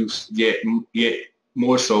of use, yet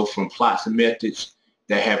more so from plots and methods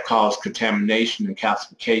that have caused contamination and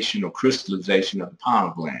calcification or crystallization of the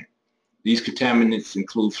pineal gland. These contaminants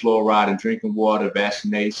include fluoride in drinking water,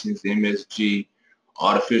 vaccinations, MSG,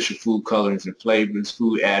 artificial food colorings and flavors,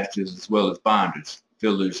 food additives, as well as binders,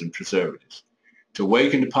 fillers, and preservatives. To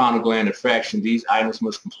awaken the pineal gland infraction, these items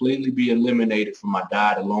must completely be eliminated from my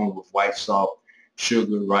diet along with white salt,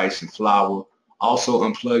 sugar, rice, and flour. Also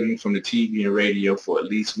unplugging from the TV and radio for at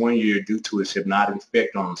least 1 year due to its hypnotic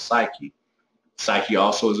effect on the psyche. Psyche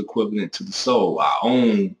also is equivalent to the soul, our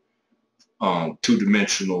own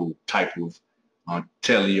two-dimensional type of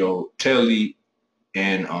tele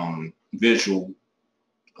and visual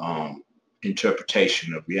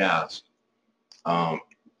interpretation of reality.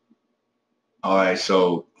 All right,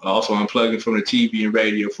 so also unplugging from the TV and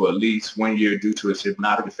radio for at least 1 year due to its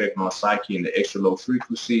hypnotic effect on our psyche and the extra low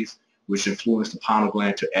frequencies, which influence the pineal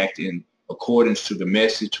gland to act in accordance to the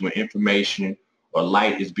message when information or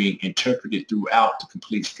light is being interpreted throughout the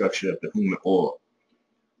complete structure of the human aura.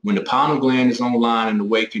 When the pineal gland is online and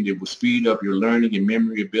awakened, it will speed up your learning and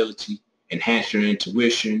memory ability, enhance your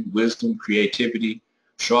intuition, wisdom, creativity,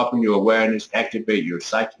 sharpen your awareness, activate your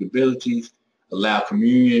psychic abilities, allow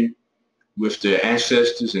communion with the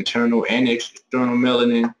ancestors, internal and external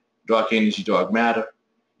melanin, dark energy, dark matter,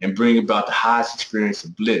 and bring about the highest experience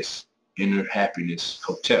of bliss, inner happiness,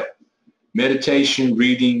 hotel. Meditation,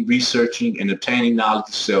 reading, researching, and obtaining knowledge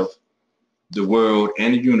of self, the world,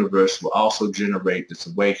 and the universe will also generate this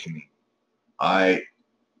awakening. All right.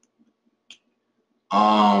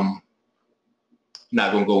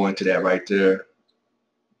 Not gonna go into that right there.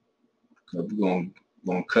 We're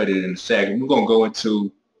gonna cut it in a second. We're gonna go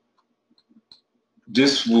into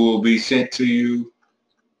this will be sent to you,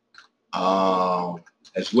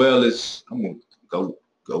 as well as I'm gonna go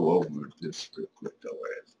over this real quick though.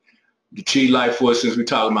 The Chi life force, since we're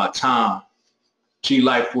talking about time, Chi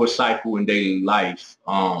life force cycle in daily life.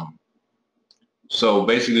 So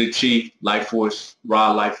basically Chi, life force,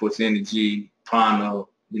 raw life force energy, prana,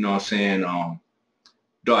 you know what I'm saying,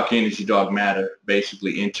 dark energy, dark matter,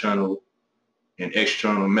 basically internal and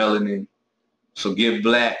external melanin. So give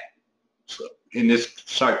black. So in this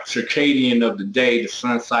circadian of the day, the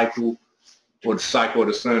sun cycle, or the cycle of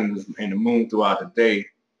the sun and the moon throughout the day,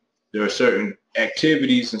 there are certain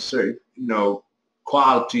activities and certain,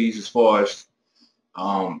 qualities as far as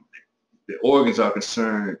the organs are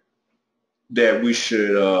concerned that we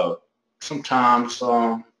should sometimes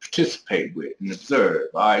participate with and observe.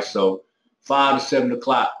 All right, so 5 to 7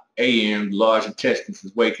 o'clock a.m., the large intestines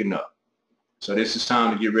is waking up. So this is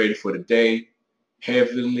time to get ready for the day.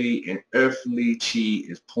 Heavenly and earthly chi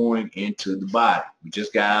is pouring into the body. We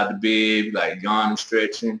just got out of the bed, like yawning,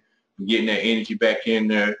 stretching, we're getting that energy back in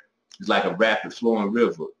there. It's like a rapid flowing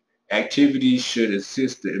river. Activities should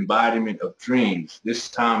assist the embodiment of dreams. This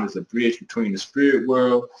time is a bridge between the spirit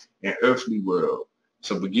world and earthly world.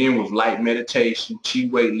 So begin with light meditation, chi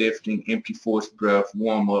weightlifting, empty force breath,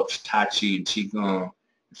 warm-ups, tai chi and qigong,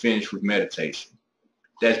 and finish with meditation.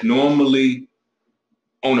 That's normally,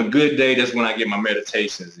 on a good day, that's when I get my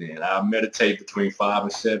meditations in. I meditate between 5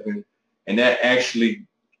 and 7, and that actually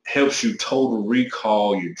helps you total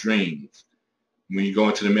recall your dreams. When you go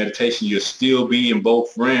into the meditation, you'll still be in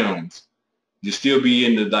both realms. You'll still be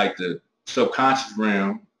in the subconscious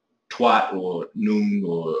realm, twat or noon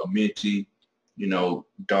or amenti,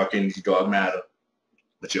 dark energy, dark matter.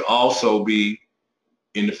 But you'll also be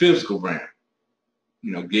in the physical realm,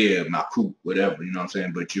 Geb, Makut, whatever, you know what I'm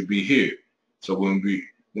saying? But you'll be here. So when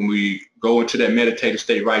we go into that meditative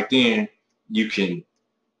state right then, you can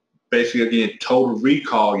basically, again, total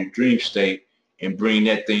recall your dream state and bring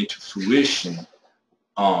that thing to fruition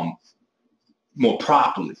more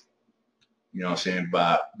properly, you know what I'm saying,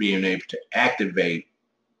 by being able to activate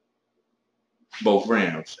both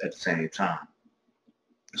realms at the same time.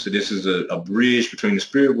 So this is a bridge between the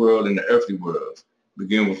spirit world and the earthly world.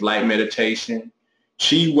 Begin with light meditation.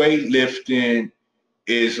 Chi weightlifting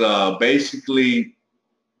is basically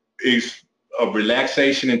is a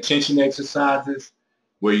relaxation and tension exercises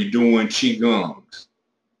where you're doing qigongs.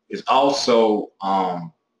 It's also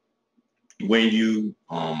when you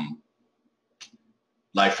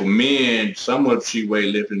like for men, some of chi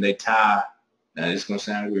weightlifting they tie. Now it's gonna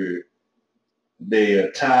sound weird. They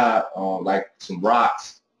tie like some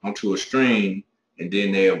rocks onto a string, and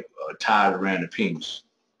then they're tied around the penis.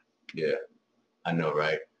 Yeah, I know,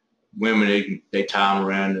 right? Women they tie them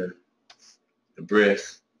around the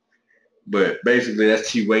breast. But basically,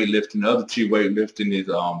 that's chi weightlifting. The other chi weightlifting is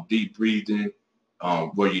deep breathing,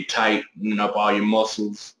 where you tighten up all your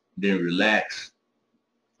muscles, then relax.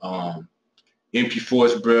 Empty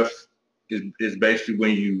force breath is basically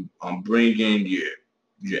when you bring in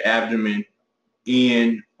your abdomen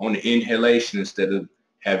in on the inhalation instead of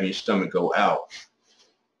having your stomach go out.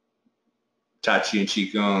 Tai Chi and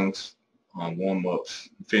Qigong's warm-ups,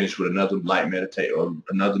 finish with another light meditate or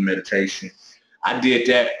another meditation. I did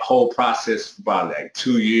that whole process for about like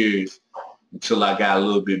 2 years until I got a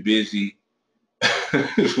little bit busy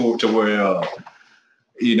to where,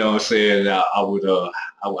 you know what I'm saying,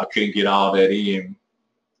 I couldn't get all that in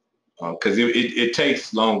because it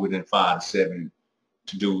takes longer than 5 to 7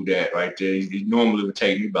 to do that right there. It normally would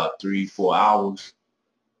take me about 3-4 hours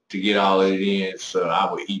to get all of it in. So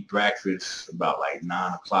I would eat breakfast about like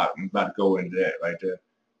 9 o'clock. I'm about to go into that right there.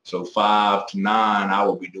 So 5 to 9, I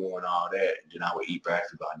would be doing all that. Then I would eat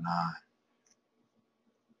breakfast about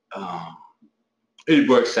 9. It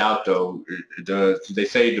works out though. It does. They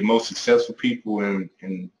say the most successful people in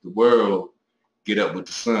the world get up with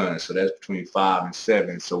the sun. So that's between 5 and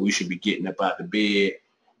 7. So we should be getting up out the bed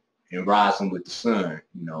and rising with the sun,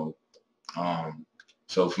 you know.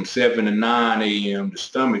 So from 7 to 9 a.m., the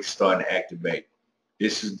stomach's starting to activate.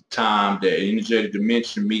 This is the time that energetic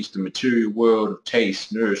dimension meets the material world of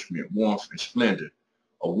taste, nourishment, warmth, and splendor.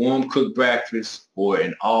 A warm cooked breakfast or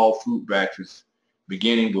an all-fruit breakfast,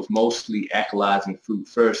 beginning with mostly alkalizing fruit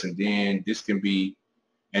first, and then this can be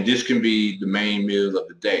the main meal of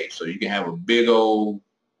the day. So you can have a big old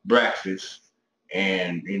breakfast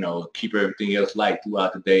and, you know, keep everything else light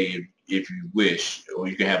throughout the day if you wish, or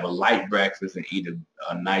you can have a light breakfast and eat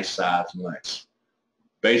a nice sized lunch.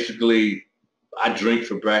 Basically, I drink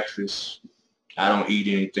for breakfast. I don't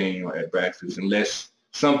eat anything at breakfast unless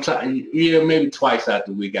sometimes, yeah, maybe twice out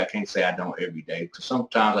the week. I can't say I don't every day because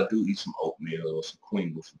sometimes I do eat some oatmeal or some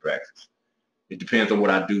quinoa for breakfast. It depends on what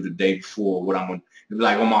I do the day before, what I'm on.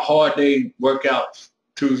 Like on my hard day workouts,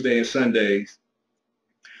 Tuesday and Sundays,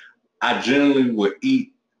 I generally would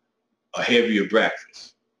eat a heavier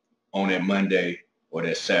breakfast on that Monday or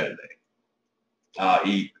that Saturday. I'll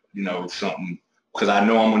eat, you know, something because I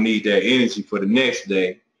know I'm gonna need that energy for the next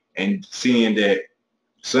day. And seeing that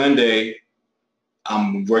Sunday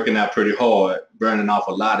I'm working out pretty hard, burning off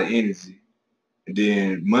a lot of energy, and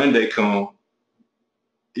then Monday come,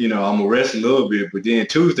 you know, I'm gonna rest a little bit, but then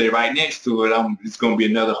Tuesday right next to it, it's gonna be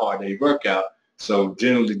another hard day workout. So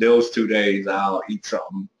generally those 2 days I'll eat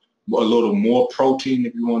something a little more protein,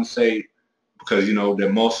 if you want to say, because you know the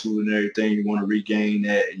muscle and everything, you want to regain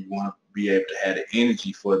that, and you want to be able to have the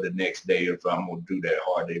energy for the next day if I'm going to do that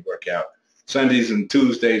hard day workout. Sundays and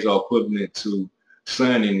Tuesdays are equivalent to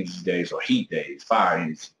sun energy days or heat days, fire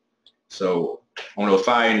energy. So on those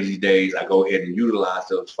fire energy days, I go ahead and utilize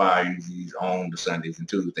those fire energies on the Sundays and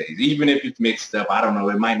Tuesdays. Even if it's mixed up, I don't know,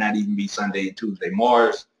 it might not even be Sunday and Tuesday.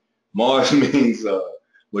 Mars means,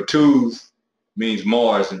 well, Tues means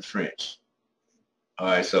Mars in French. All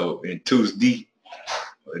right, so in Tuesday,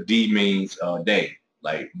 D means day.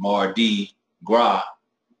 Like Mardi Gras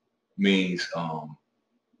means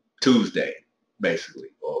Tuesday, basically,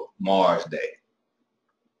 or Mars Day.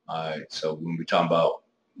 All right, so when we're talking about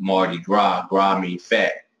Mardi Gras, gras means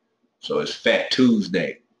fat. So it's Fat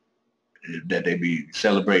Tuesday that they be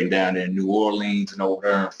celebrating down there in New Orleans and over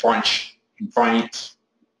there in France.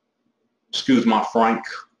 Excuse my Frank.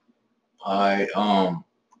 All right,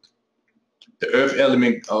 the earth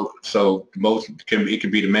element, so it can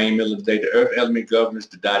be the main meal of the day. The earth element governs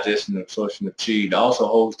the digestion and absorption of chi. It also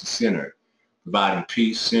holds the center, providing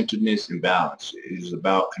peace, centeredness, and balance. It is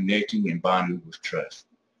about connecting and bonding with trust.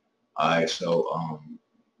 All right, so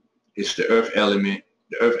it's the earth element.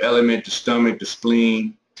 The earth element, the stomach, the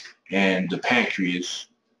spleen, and the pancreas.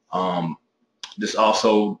 This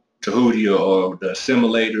also Tahuti or the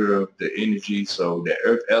assimilator of the energy. So the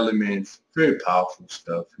earth element is very powerful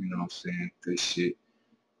stuff, you know what I'm saying? Good shit.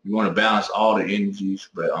 You want to balance all the energies,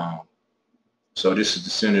 but so this is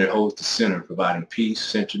the center, it holds the center, providing peace,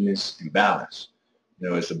 centeredness, and balance. You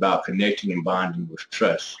know, it's about connecting and bonding with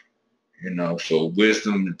trust. You know, so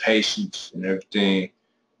wisdom and patience and everything,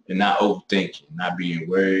 and not overthinking, not being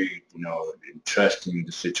worried, you know, and trusting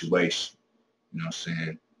the situation. You know what I'm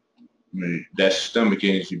saying? I mean, that's stomach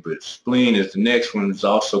energy, but spleen is the next one. Is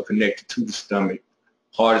also connected to the stomach.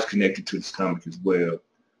 Heart is connected to the stomach as well.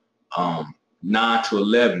 9 to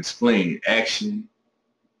 11, spleen, action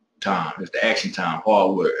time. It's the action time,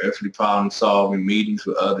 hard work, earthly problem solving, meetings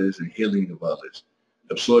with others, and healing of others.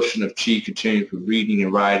 Absorption of chi continues with reading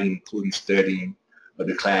and writing, including studying of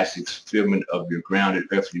the classics, fulfillment of your grounded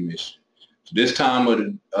earthly mission. So this time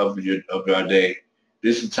of our day,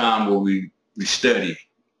 this is the time where we study.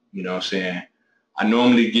 You know what I'm saying? I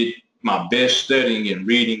normally get my best studying and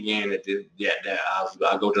reading in at the, yeah, that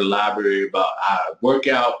I go to the library about, I work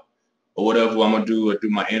out or whatever I'm gonna do. I do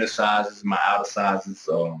my inner sizes, my outer sizes,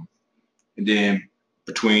 and then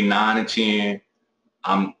between 9 and 10,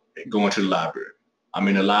 I'm going to the library. I'm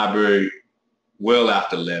in the library well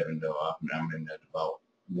after 11 though. I'm in at about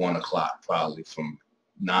 1 o'clock probably, from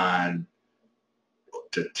 9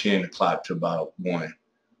 to 10 o'clock to about 1,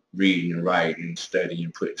 reading and writing,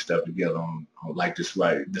 studying, putting stuff together on like this,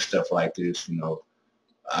 right, this stuff like this, you know.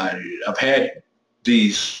 I've had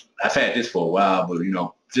I've had this for a while, but you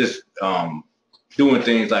know, just doing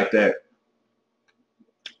things like that,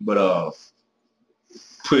 but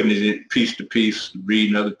putting it in piece to piece,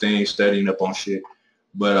 reading other things, studying up on shit.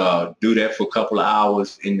 But do that for a couple of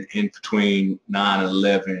hours in between 9 and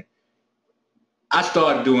 11. I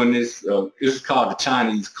started doing this. It's called the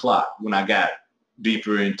Chinese clock. When I got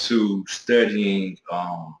deeper into studying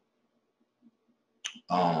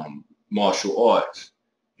martial arts,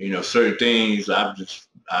 you know, certain things I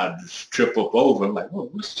just trip up over. I'm like, oh,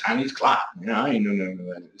 what's Chinese clock? You know, I ain't know nothing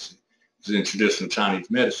about it. It's in traditional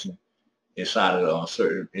Chinese medicine inside of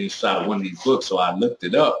inside of one of these books. So I looked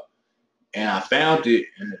it up and I found it,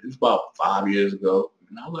 and it was about 5 years ago.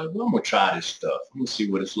 And I was like, well, I'm gonna try this stuff. I'm gonna see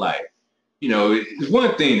what it's like. You know, it's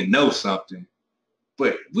one thing to know something,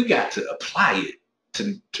 but we got to apply it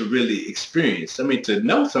to really experience. I mean, to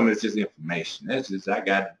know something is just information. That's just, I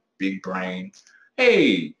got a big brain.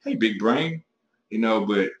 Hey, big brain. You know,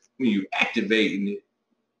 but when you activating it,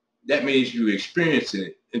 that means you experiencing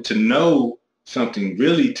it. And to know something,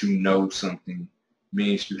 really to know something,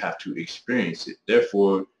 means you have to experience it.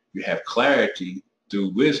 Therefore, you have clarity through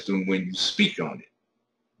wisdom when you speak on it.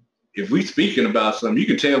 If we speaking about something, you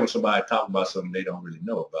can tell when somebody talking about something they don't really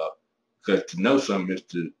know about. Because to know something is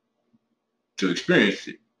to experience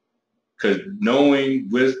it. Because knowing,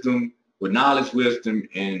 wisdom, with knowledge, wisdom,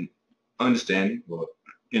 and understanding, or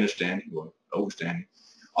understanding, or overstanding,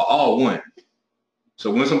 are all one.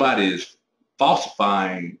 So when somebody is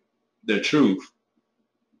falsifying their truth,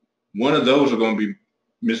 one of those are going to be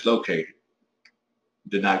mislocated.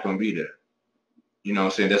 They're not going to be there. You know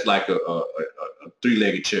what I'm saying? That's like a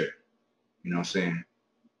three-legged chair. You know what I'm saying?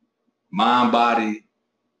 Mind, body,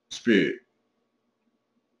 spirit.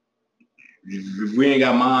 If we ain't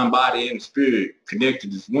got mind, body, and spirit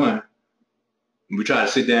connected as one, and we try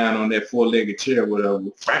to sit down on that four-legged chair, whatever,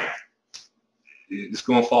 bam, it's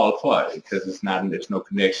gonna fall apart because there's no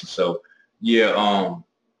connection. So yeah,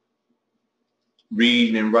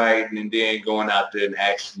 reading and writing, and then going out there and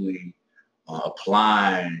actually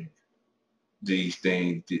applying these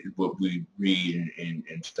things, what we read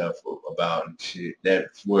and stuff about and shit.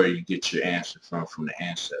 That's where you get your answer from the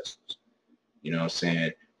ancestors. You know what I'm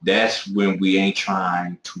saying? That's when we ain't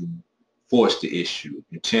trying to force the issue.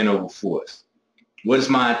 Intent over force. What is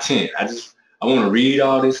my intent? I want to read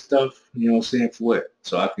all this stuff, you know what I'm saying, for what?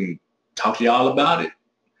 So I can talk to y'all about it?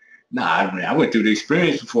 Nah, I went through the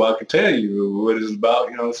experience before I could tell you what it's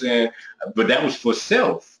about, you know what I'm saying? But that was for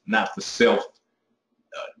self, not for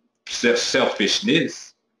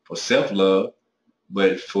selfishness or self-love,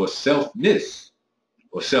 but for selfness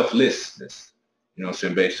or selflessness, you know what I'm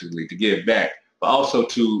saying, basically, to give back, but also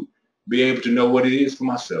to be able to know what it is for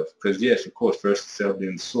myself. Because yes, of course, first the self,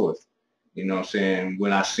 then the source. You know what I'm saying?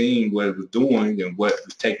 When I seen what it was doing and what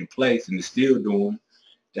was taking place and it's still doing,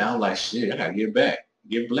 then I was like, shit, I gotta give back,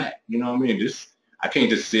 give black. You know what I mean? I can't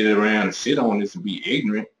just sit around and sit on this and be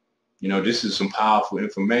ignorant. You know, this is some powerful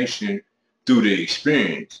information through the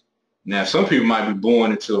experience. Now, some people might be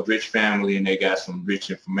born into a rich family and they got some rich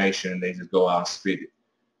information and they just go out and spit it.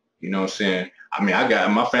 You know what I'm saying? I mean, I got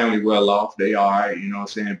my family well off. They all right, you know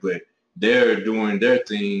what I'm saying? But they're doing their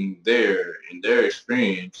thing there in their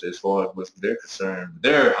experience as far as what they're concerned,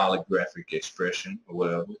 their holographic expression or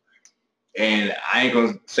whatever. And I ain't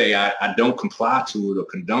going to say I don't comply to it or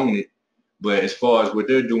condone it, but as far as what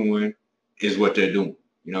they're doing is what they're doing.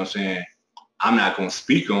 You know what I'm saying? I'm not going to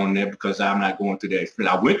speak on that because I'm not going through that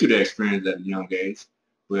experience. I went through that experience at a young age,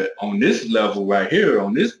 but on this level right here,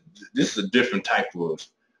 this is a different type of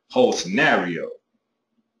whole scenario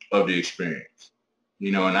of the experience.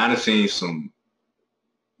 You know, and I've seen some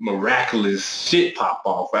miraculous shit pop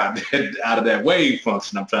off out of that wave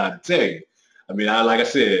function, I'm trying to tell you. I mean, like I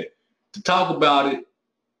said, to talk about it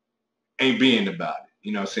ain't being about it.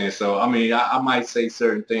 You know what I'm saying? So, I mean, I might say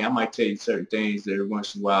certain things. I might tell you certain things every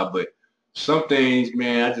once in a while, but some things,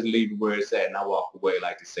 man, I just leave it where it's at and I walk away,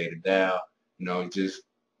 like they say, the Tao. You know, just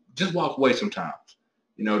walk away sometimes.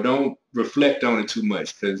 You know, don't reflect on it too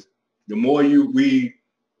much because the more we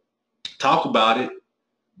talk about it,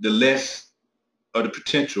 the less of the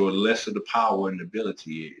potential, the less of the power and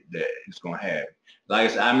ability that it's going to have. Like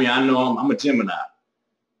I said, I mean, I know I'm a Gemini,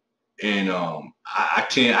 and I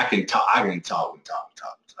can talk, talk.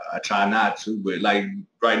 I try not to, but like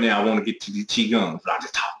right now, I want to get to the Qigong, but I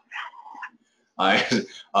just talk. All right,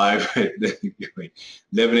 all right.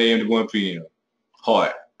 11 a.m. to 1 p.m.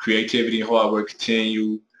 Heart, creativity and hard work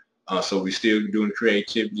continue. So we still doing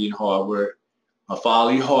creativity and hard work.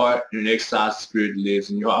 Follow your heart and exercise the spirit that lives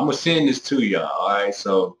in your heart. I'm gonna send this to y'all. All right,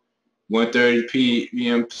 so 1:30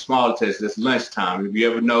 p.m. small test. That's lunchtime. If you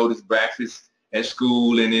ever notice breakfast at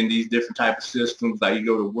school and in these different type of systems, like you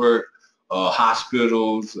go to work,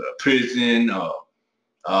 hospitals, prison,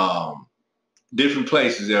 um, different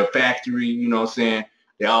places. They're a factory, you know what I'm saying?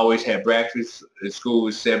 They always have breakfast at school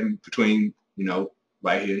at 7 between,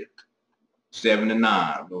 right here, 7 to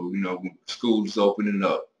 9. Or, school is opening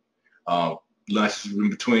up. Uh, lunch is in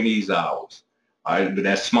between these hours. All right, but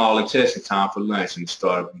that's small intestine time for lunch and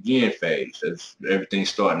start a begin phase. As everything's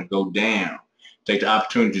starting to go down. Take the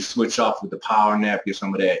opportunity to switch off with the power nap, get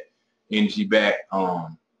some of that energy back.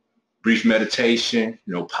 Brief meditation,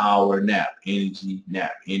 power nap, energy,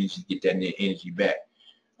 get that energy back.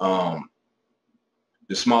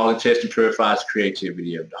 The small intestine purifies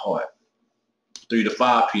creativity of the heart. 3 to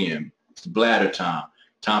 5 p.m. It's the bladder time.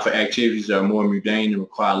 Time for activities that are more mundane and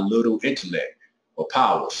require little intellect or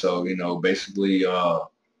power. So, basically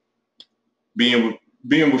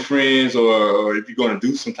being with friends, or if you're going to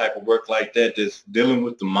do some type of work like that that's dealing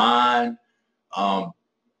with the mind, I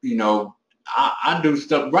do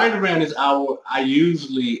stuff right around this hour. I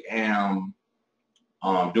usually am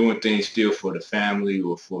doing things still for the family,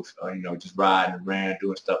 or for, just riding around,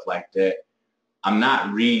 doing stuff like that. I'm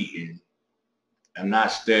not reading. I'm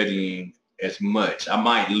not studying as much. I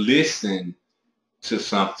might listen to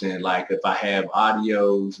something, like if I have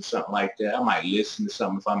audios or something like that. I might listen to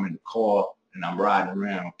something if I'm in the car and I'm riding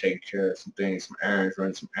around, taking care of some things, some errands,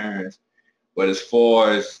 running some errands. But as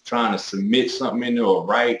far as trying to submit something in there, or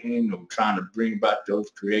writing, or trying to bring about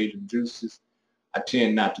those creative juices,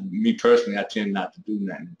 me personally, I tend not to do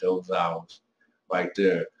nothing at those hours right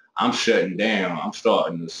there. I'm shutting down. I'm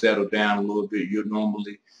starting to settle down a little bit. You're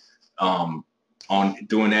normally on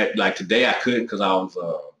doing that. Like today I couldn't because I was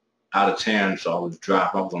out of town, so I was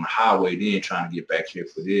driving. I was on the highway then trying to get back here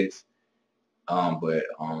for this.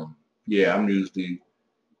 Yeah, I'm usually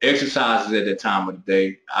exercises at that time of the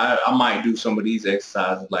day. I might do some of these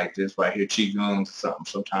exercises like this right here, Qigong or something,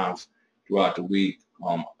 sometimes throughout the week.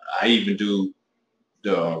 I even do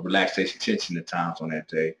the relaxation tension at times on that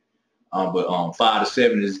day. But 5 to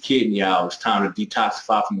 7 is kidney hour. It's time to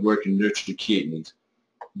detoxify from work and nurture the kidneys.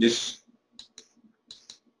 This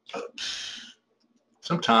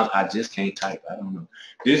Sometimes I just can't type. I don't know.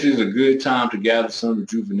 This is a good time to gather some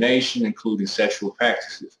rejuvenation, including sexual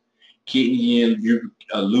practices. Kidney yin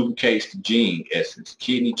lubricates the gene essence.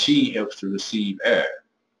 Kidney chi helps to receive air,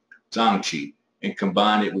 zang chi, and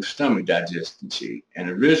combine it with stomach digestion chi and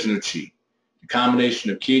original chi. The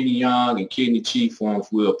combination of kidney yang and kidney chi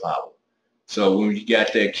forms willpower. So when you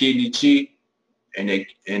got that kidney chi and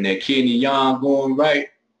that kidney yang going right,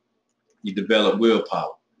 you develop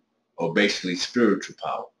willpower, or basically spiritual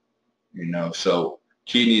power. So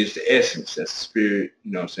kidney is the essence, that's the spirit,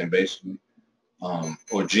 what I'm saying, basically.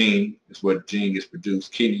 Or gene is where the gene gets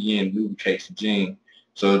produced. Kidney yin lubricates the gene.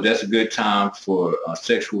 So that's a good time for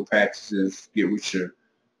sexual practices. Get with your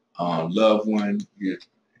loved one, your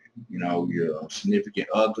significant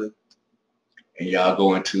other, and y'all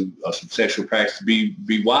go into some sexual practice.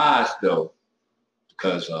 Be wise though,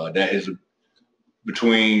 because that is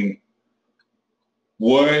between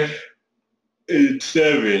 1 and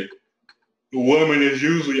 7. The woman is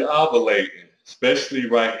usually ovulating, especially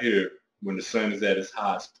right here when the sun is at its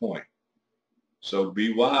highest point. So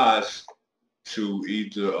be wise to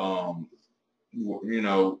either,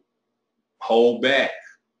 hold back,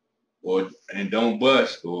 and don't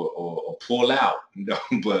bust, or pull out and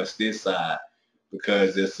don't bust inside,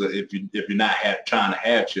 because if you're not trying to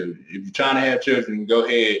have children. If you're trying to have children, go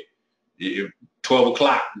ahead. If 12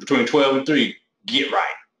 o'clock, between 12 and 3, get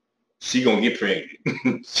right. She gonna get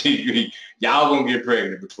pregnant. Y'all gonna get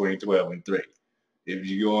pregnant between 12 and 3. If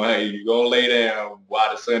you're gonna lay down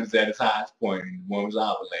while the sun is at its highest point and the woman's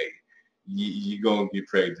ovulating, you're gonna get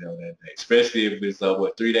pregnant on that day. Especially if it's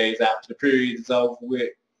 3 days after the period is over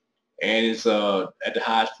with and it's at the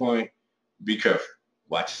highest point. Be careful.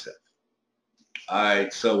 Watch yourself. All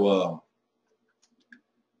right, so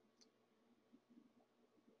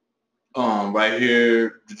right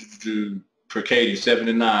here, Percadian 7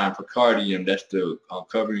 to 9, Precardium, that's the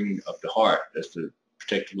covering of the heart. That's the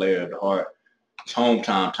protective layer of the heart. It's home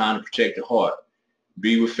time to protect the heart.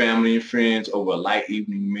 Be with family and friends over a light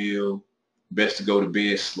evening meal. Best to go to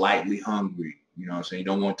bed slightly hungry. You know what I'm saying? You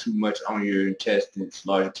don't want too much on your intestines,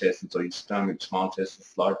 large intestines or your stomach, small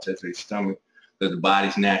intestines, large intestines or your stomach, because the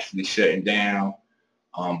body's naturally shutting down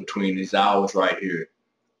between these hours right here.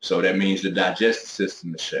 So that means the digestive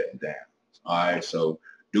system is shutting down. All right, so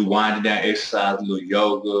do winding down exercise, a little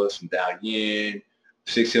yoga, some Dao Yin,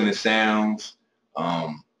 6 healing sounds,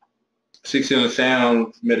 um, 6 healing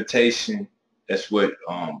sounds meditation. That's what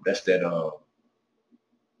that's that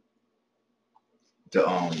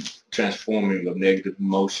the transforming of negative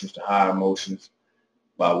emotions to higher emotions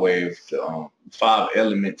by way of the 5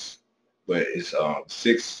 elements, but it's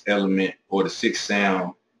 6th element or the 6th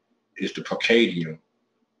sound is the Procadium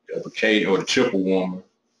or the triple warmer,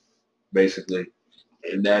 basically.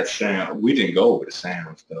 And that sound, we didn't go over the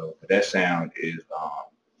sounds though, but that sound is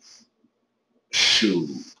shoo.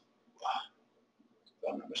 If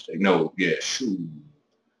I'm not mistaken. No, yeah, shoo.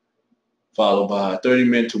 Followed by a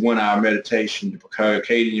 30-minute to 1 hour meditation. The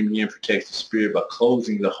Procadium yin protects the spirit by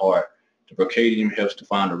closing the heart. The Procadium helps to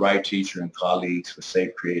find the right teacher and colleagues for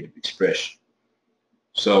safe creative expression.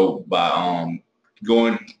 So by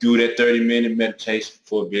going through that 30-minute meditation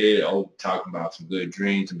before bed, talking about some good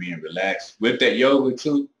dreams and being relaxed. With that yoga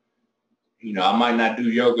too, you know, I might not do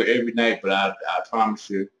yoga every night, but I promise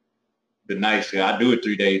you the nights, I do it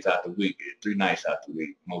 3 days out the week, 3 nights out the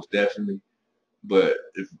week, most definitely. But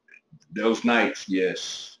if those nights,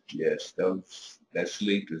 yes, that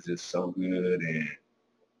sleep is just so good and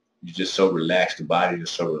you're just so relaxed, the body is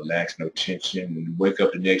so relaxed, no tension. And you wake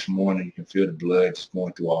up the next morning, you can feel the blood just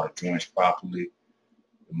going through all the joints properly.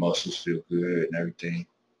 The muscles feel good and everything.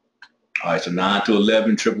 All right, so 9 to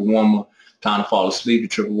 11, triple warmer. Time to fall asleep. The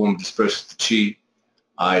triple warmer disperses the chi.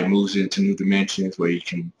 All right, moves into new dimensions where you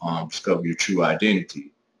can discover your true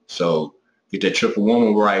identity. So get that triple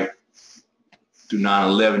warmer right through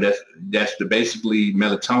 9/11. That's the basically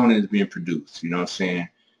melatonin is being produced. You know what I'm saying?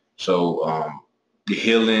 So the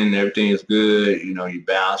healing, everything is good. You know, you're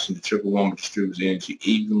balancing. The triple warmer distributes energy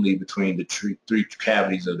evenly between the three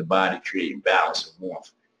cavities of the body, creating balance and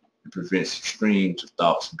warmth. It prevents extremes of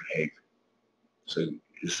thoughts and behavior. So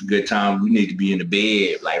it's a good time. We need to be in the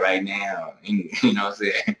bed, like right now. You know what I'm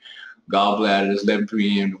saying? Gallbladder is 11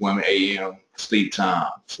 p.m. to 1 a.m. sleep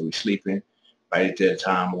time. So we're sleeping right at that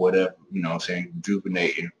time or whatever, you know what I'm saying,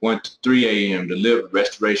 rejuvenating. 1 to 3 a.m. the liver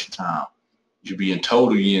restoration time. You should be in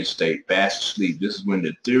total yin state, fast asleep. This is when the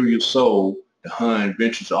ethereal soul, the Hun,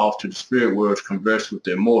 ventures off to the spirit world to converse with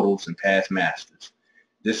the immortals and past masters.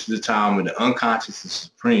 This is the time when the unconscious is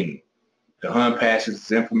supreme. The Hun passes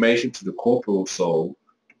its information to the corporal soul,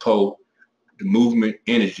 the Po, the movement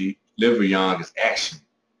energy. Liver yang is action.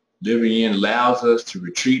 Liver yin allows us to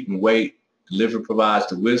retreat and wait. The liver provides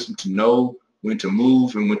the wisdom to know when to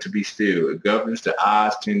move and when to be still. It governs the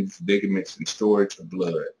eyes, tendons, ligaments, and storage of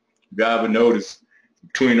blood. If you ever notice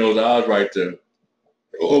between those eyes right there,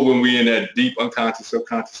 or when we're in that deep unconscious,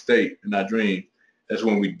 subconscious state in our dream, that's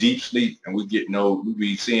when we deep sleep and we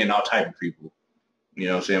be seeing all type of people. You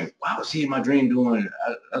know what I'm saying? I was seeing my dream doing,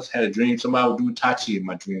 I just had a dream, somebody was doing Tai Chi in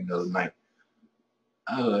my dream the other night.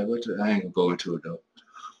 I was like, I ain't gonna go into it though.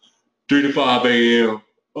 3 to 5 a.m.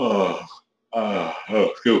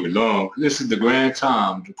 Excuse me, long. This is the grand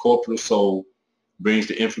time. The corporal soul brings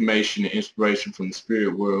the information and inspiration from the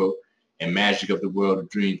spirit world and magic of the world of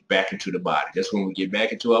dreams back into the body. That's when we get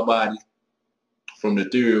back into our body from the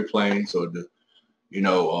ethereal planes or the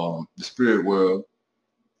spirit world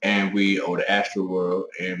or the astral world,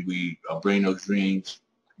 and we bring those dreams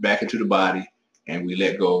back into the body and we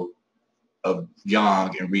let go of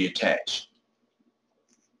yang and reattach.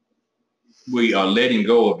 We are letting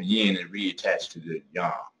go of yin and reattach to the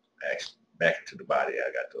yang, actually, back into the body.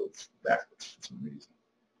 I got those backwards for some reason.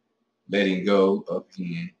 Letting go of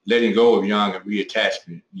yin, letting go of yang and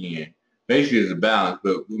reattachment yin. Basically, it's a balance,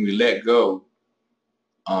 but when we let go,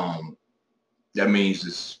 that means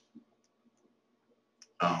it's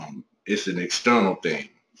an external thing.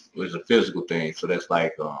 It's a physical thing. So that's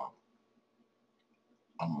like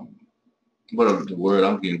what is the word?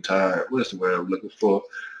 I'm getting tired. What is the word I'm looking for?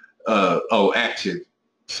 Active.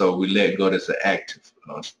 So we let go. That's an active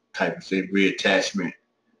type of thing. Reattachment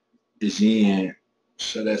is yin.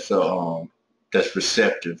 So that's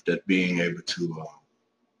receptive. That's being able to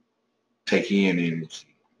take in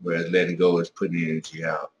energy, whereas letting go is putting energy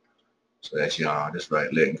out. So that's yang. That's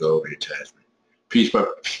right. Letting go of reattachment. Peace,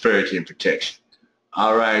 prosperity, and protection.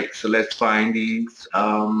 All right. So let's find these.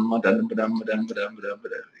 Where'd he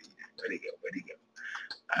go? Where'd he go?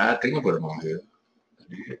 I think I put them on here.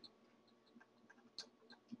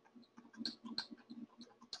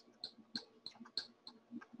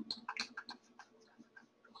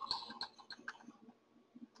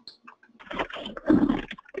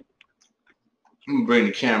 bring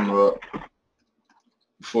the camera up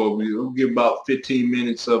before we'll give about 15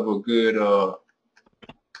 minutes of a good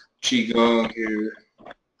Qigong here.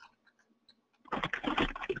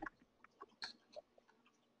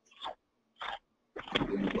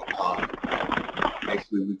 Next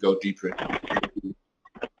week we go deeper.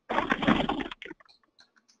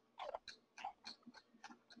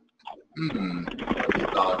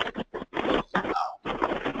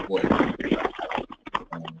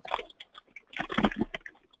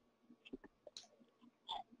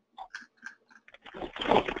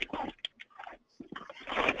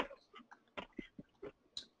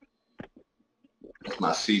 That's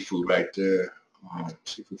my seafood right there.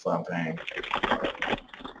 Seafood fontaine.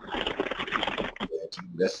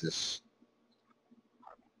 That's just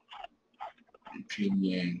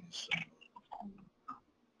opinions.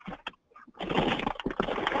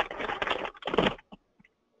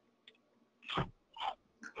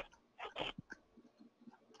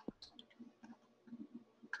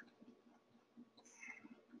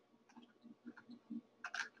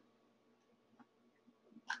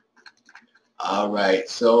 All right,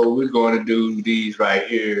 so we're going to do these right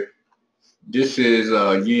here. This is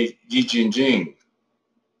Yi-Jing-Jing.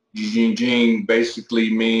 Yi-Jing-Jing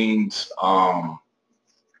basically means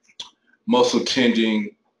muscle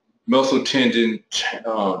tendon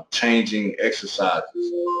changing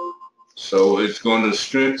exercises. So it's going to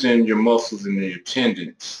strengthen your muscles and your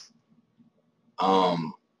tendons.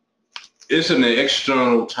 It's an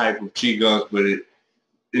external type of Qigong, but it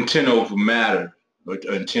intent over matter, or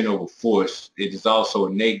intent over force. It is also a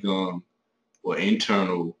Neigong or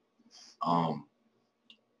internal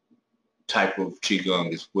type of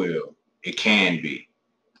Qigong as well. It can be,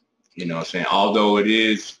 you know what I'm saying? Although it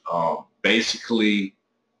is basically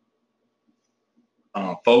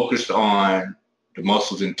focused on the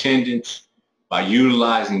muscles and tendons by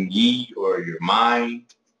utilizing Yi or your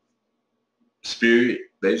mind, spirit,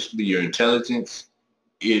 basically your intelligence.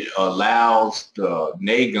 It allows the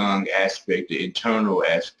Neigong aspect, the internal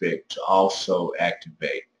aspect, to also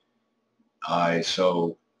activate. All right,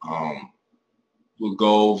 so we'll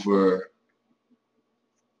go over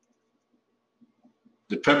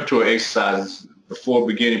the preparatory exercises. Before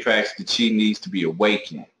beginning practice, the Qi needs to be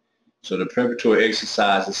awakened. So the preparatory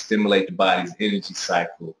exercises stimulate the body's energy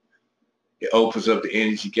cycle. It opens up the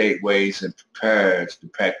energy gateways and prepares the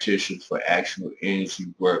practitioners for actual energy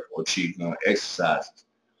work or Qigong exercises.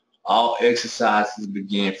 All exercises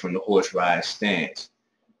begin from the horse ride stance.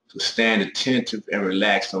 So stand attentive and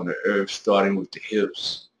relaxed on the earth, starting with the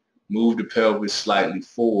hips. Move the pelvis slightly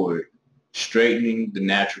forward, straightening the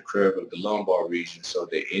natural curve of the lumbar region so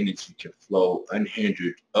the energy can flow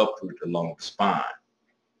unhindered upward along the spine.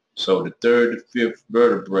 So the third to fifth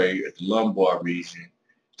vertebrae at the lumbar region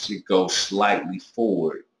should go slightly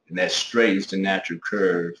forward, and that straightens the natural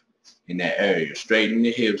curve in that area. Straighten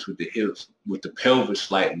the hips with the pelvis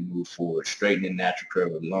slightly move forward, straighten the natural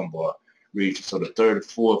curve of the lumbar region. So the third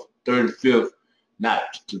and fifth,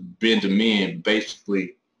 not to bend them in,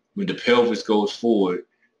 basically when the pelvis goes forward,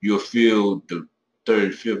 you'll feel the third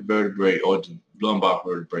and fifth vertebrae or the lumbar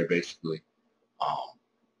vertebrae basically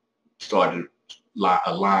start to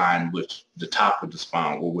align with the top of the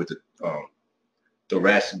spine or with the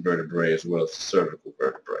thoracic vertebrae as well as the cervical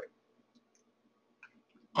vertebrae.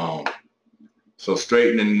 So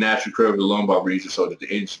straightening the natural curve of the lumbar region so that the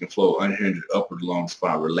energy can flow unhindered upward along the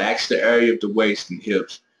spine. Relax the area of the waist and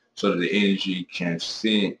hips so that the energy can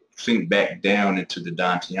sink back down into the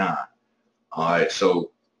dantian. All right, so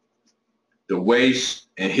the waist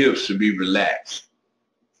and hips should be relaxed.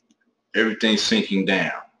 Everything's sinking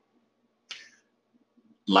down.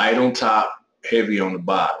 Light on top, heavy on the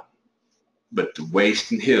bottom. But the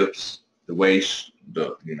waist and hips,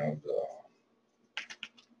 the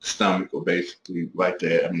stomach, or basically right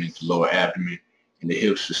there, the lower abdomen, and the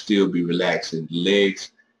hips should still be relaxed, and the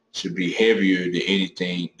legs should be heavier than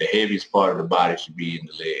anything. The heaviest part of the body should be in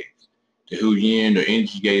the legs. The Hu Yin or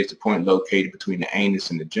energy gate is the point located between the anus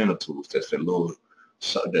and the genitals. That's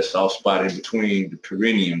that soft spot in between the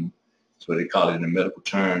perineum. That's what they call it in the medical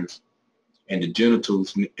terms. And the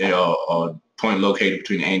genitals, point located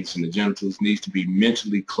between the anus and the genitals, needs to be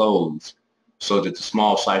mentally closed so that the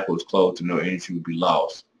small cycle is closed and no energy will be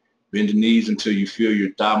lost. Bend the knees until you feel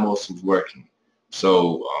your thigh muscles working.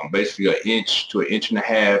 So basically an inch to an inch and a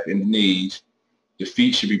half in the knees. The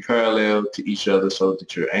feet should be parallel to each other so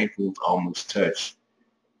that your ankles almost touch.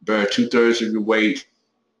 Bear 2/3 of your weight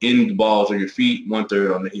in the balls of your feet,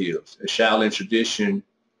 1/3 on the heels. A Shaolin tradition,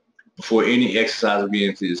 before any exercise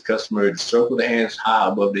begins, it is customary to circle the hands high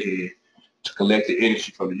above the head to collect the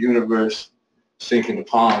energy from the universe, sinking the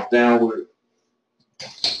palms downward.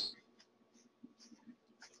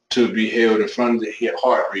 to be held in front of the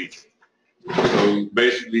heart region. So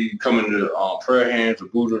basically, you come into prayer hands or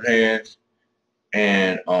Buddha hands,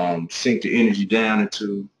 and sink the energy down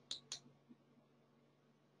into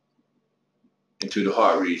the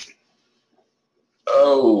heart region.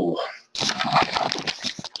 Oh,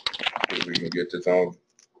 if we can get this on.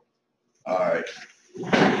 All right,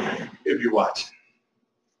 if you're watching.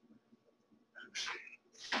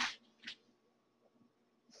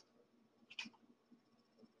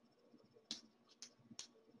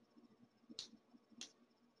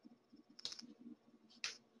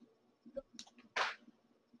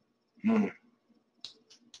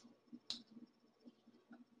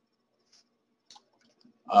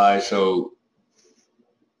 All right, so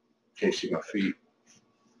can't see my feet.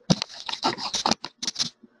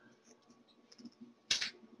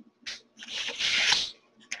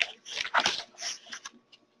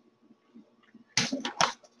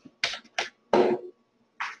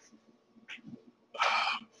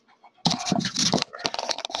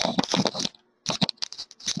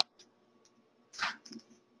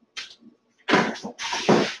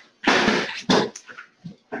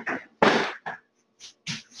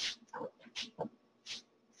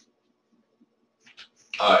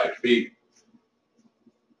 All right, feet.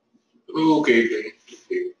 Okay. Right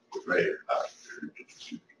here. All right.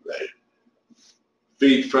 Right.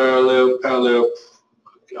 Feet parallel. I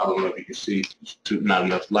don't know if you can see. It's not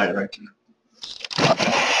enough light right there.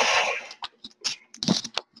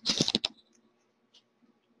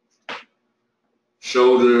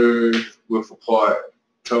 Shoulders width apart,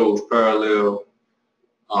 toes parallel.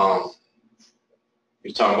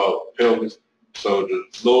 You're talking about pelvis. So the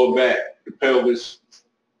lower back, the pelvis,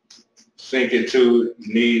 sink into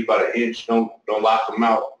knees about an inch. Don't lock them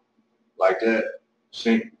out like that.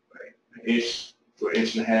 Sink an inch to an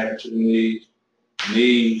inch and a half into the knees.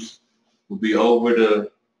 Knees will be over the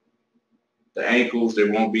ankles. They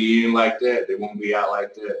won't be in like that. They won't be out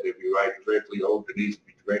like that. They'll be right directly over the knees,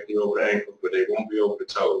 be directly over the ankles, but they won't be over the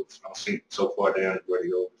toes. Don't sink so far down where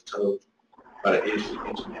they over the toes. About an inch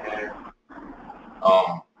and a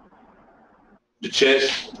half. The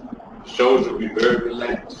chest, shoulders will be very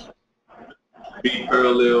relaxed. Feet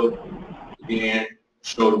parallel, again,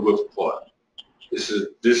 shoulder width apart. This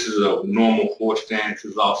is a normal horse stance.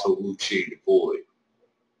 It's also Wu Qi, the void,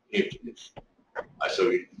 emptiness. So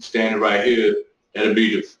you standing right here, that'll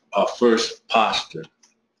be the first posture,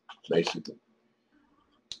 basically.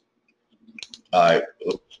 All right.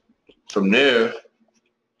 From there,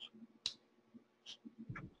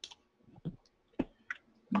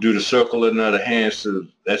 do the circle of the hands. So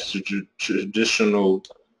that's the traditional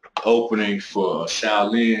opening for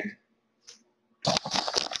Shaolin.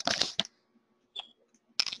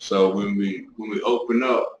 So when we open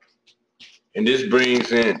up, and this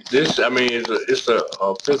brings in this, I mean, it's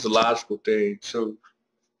a physiological thing too.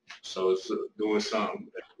 So it's doing something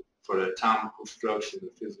for the anatomical structure,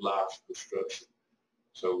 the physiological structure.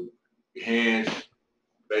 So your hands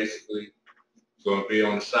basically going to be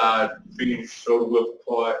on the side, feet shoulder width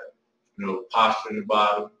apart, posture in the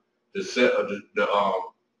bottom.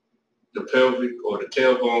 The pelvic or the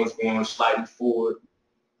tailbone is going slightly forward,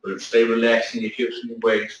 but stay relaxed in your hips and your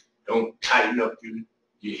waist. Don't tighten up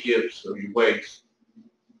your hips or your waist.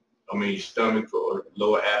 I mean your stomach or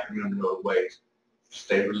lower abdomen or waist.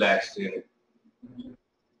 Stay relaxed in it.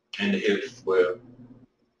 And the hips as well.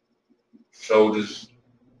 Shoulders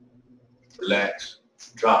relax,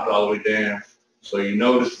 dropped all the way down. So you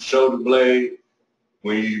notice the shoulder blade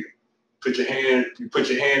when you put your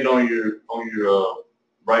hand on your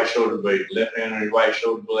right shoulder blade, left hand on your right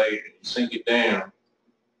shoulder blade, and you sink it down.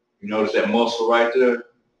 You notice that muscle right there?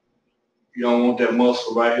 You don't want that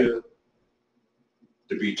muscle right here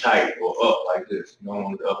to be tight or up like this. You don't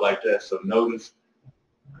want it up like that. So notice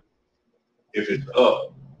if it's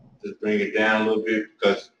up, just bring it down a little bit,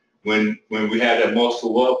 because when we have that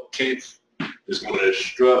muscle up tense, it's going to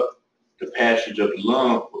obstruct the passage of the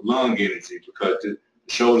lung energy, because the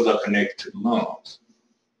shoulders are connected to the lungs.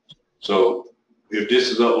 So if this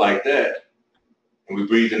is up like that, and we're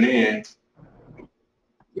breathing in,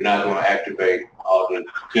 we're not going to activate all the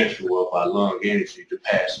potential of our lung energy to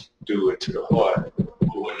pass through into the heart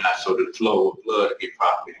or whatnot, so the flow of blood get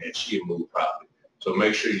properly and Qi move properly. So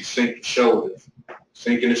make sure you sink the shoulders.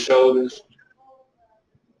 Sinking the shoulders.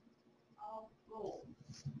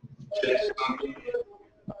 Chest sunk in.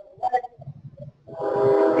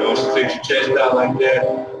 You don't stick your chest out like that.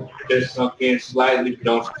 Chest sunk in slightly, but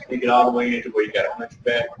don't stick it all the way into where you got a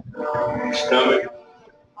hunchback. Your stomach.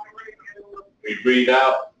 When you breathe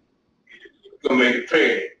out, you're going to make it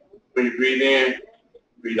pretty. When you breathe in,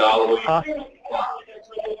 breathe all the way in.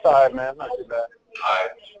 Sorry, man. Not too bad. All right.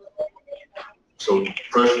 So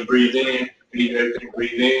first you breathe in, feed everything,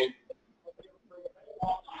 breathe in,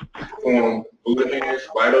 form Buddha hands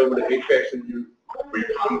right over the apex of you, where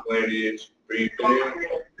your palm gland is, breathe in,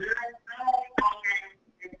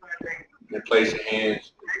 and place your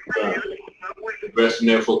hands firmly. Rest in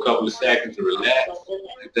there for a couple of seconds to relax,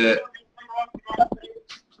 like that.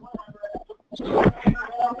 So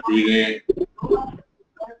breathe in,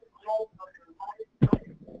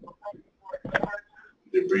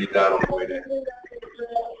 then breathe out on the way there.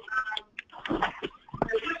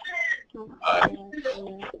 Alright.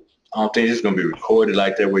 I don't think it's going to be recorded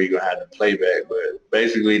like that where you're going to have the playback, but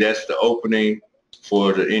basically that's the opening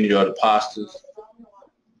for the any other postures.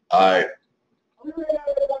 Alright.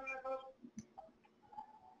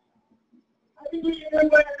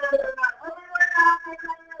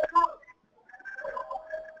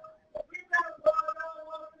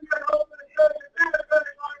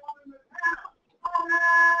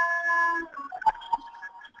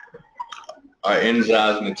 Alright,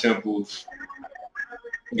 energizing the temples.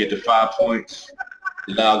 Get the 5 points.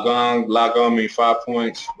 Lagong means 5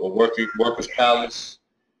 points, or worker's palace.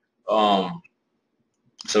 So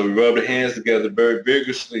we rub the hands together very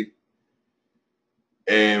vigorously,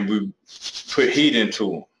 and we put heat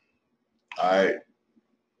into them. All right.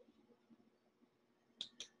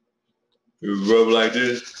 We rub like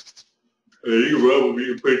this. You can rub them,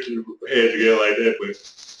 you can put your hands together like that, but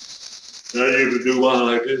now you can do one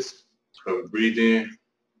like this. So we breathe in.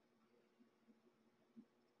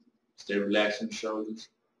 Stay relaxed in the shoulders.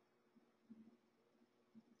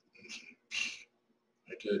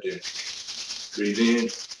 Right there. Breathe in.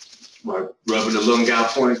 By rubbing the lung out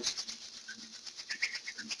point.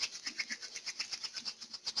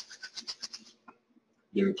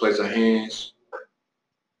 Then we place our hands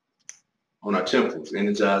on our temples,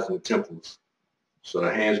 energizing the temples. So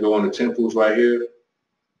the hands go on the temples right here.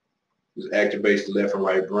 This activates the left and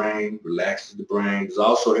right brain, relaxes the brain. This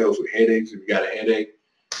also helps with headaches. If you got a headache,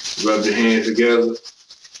 rub your hands together.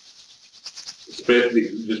 Especially,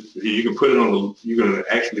 you can put it on the, you can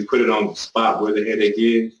actually put it on the spot where the headache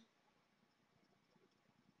is,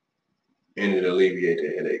 and it'll alleviate the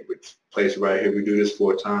headache. But place it right here. We do this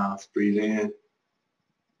 4 times. Breathe in.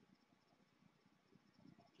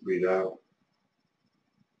 Breathe out.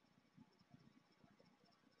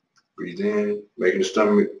 Breathe in, making the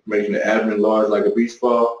stomach, making the abdomen large like a beach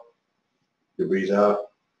ball. You breathe out,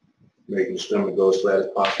 making the stomach go as flat as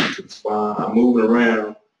possible to the spine. I'm moving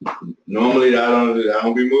around. Normally, I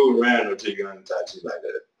don't be moving around no Qigong and Tai Chi like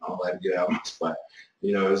that. I don't like to get out of my spot.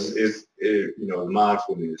 You know, you know,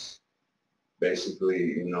 mindfulness, basically,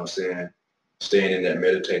 you know what I'm saying, staying in that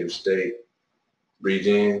meditative state. Breathe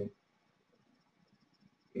in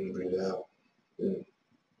and breathe out. And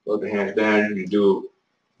put the hands down. You can do it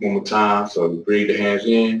one more time. So breathe the hands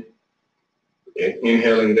in,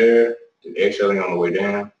 inhaling there, and exhaling on the way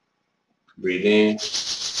down. Breathe in,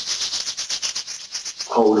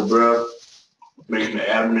 hold the breath, making the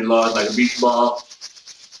abdomen large like a beach ball,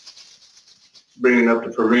 bringing up the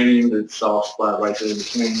perineum, the soft spot right there in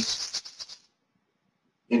between,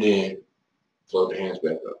 and then float the hands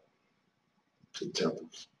back up to the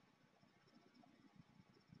temples.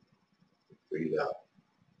 Breathe out,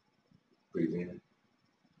 breathe in,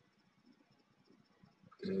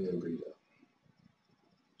 and then breathe out.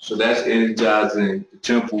 So that's energizing the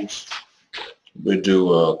temples. We'll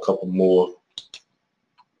do a couple more.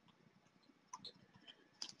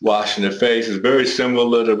 Washing the face is very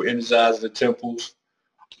similar to energizing the temples.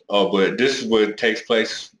 But this is what takes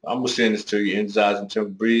place. I'm going to send this to you. Energizing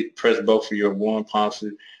temple. Breathe, press both of your warm palms.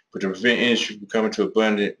 But to prevent injury from coming to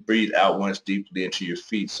abundant, breathe out once deeply into your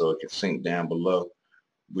feet so it can sink down below.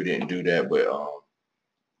 We didn't do that, but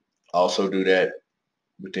also do that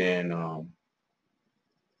within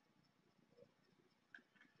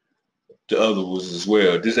the other ones as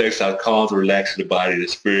well. This exercise calms and relaxes the body and the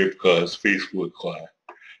spirit because peace will require.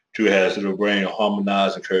 2 has to the brain to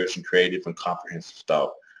harmonize, encourage, and creative and comprehensive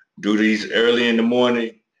thought. Do these early in the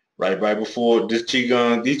morning, right before this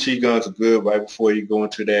Qigong. These Qigongs are good right before you go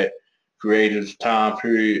into that creative time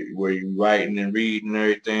period where you're writing and reading and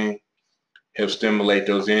everything. Help stimulate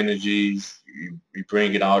those energies. You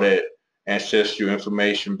bringing all that ancestral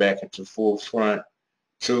information back into the forefront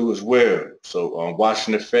too as well. So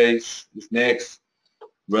washing the face is next.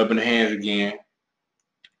 Rubbing the hands again.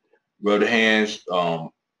 Rub the hands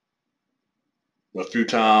a few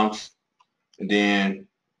times, and then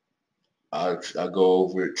I go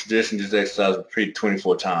over it. Traditionally, this exercise is repeated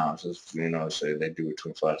 24 times. It's, you know, say they do it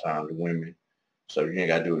 25 times, the women. So you ain't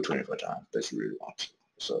got to do it 25 times. That's really want to.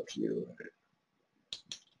 It's up to you.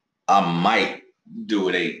 I might do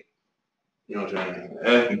it 8. You know what I'm saying?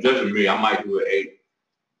 That's just for me. I might do an 8,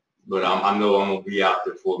 but I know I'm gonna be out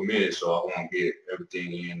there for a minute, so I want to get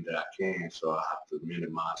everything in that I can. So I have to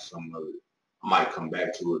minimize some of it. I might come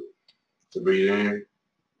back to it. So breathe in,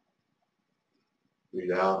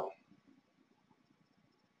 breathe out,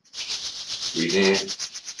 breathe in,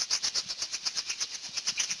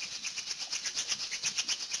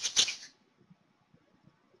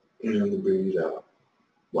 and then breathe out.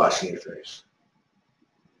 Washing your face.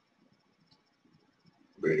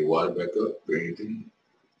 Bring the water back up. Breathe in.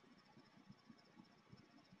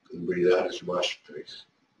 And breathe out as you wash your face.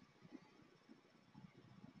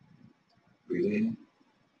 Breathe in.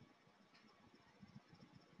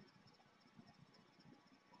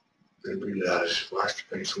 And breathe out as you wash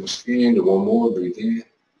your face once again. Do one more. Breathe in.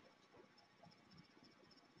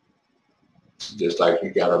 Just like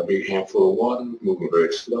you got a big handful of water, moving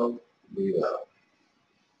very slow. Breathe out.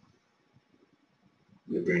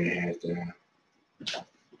 You bring your hands down.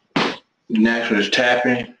 Next is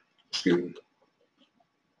tapping. Excuse me.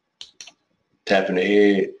 Tapping the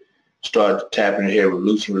head. Start tapping the head with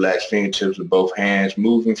loose and relaxed fingertips with both hands,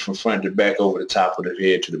 moving from front to back over the top of the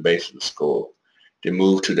head to the base of the skull. Then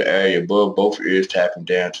move to the area above both ears, tapping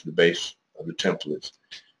down to the base of the templates.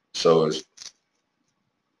 So it's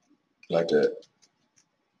like that.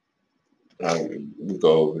 We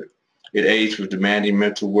go over it. It aids with demanding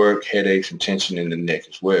mental work, headaches, and tension in the neck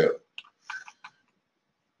as well.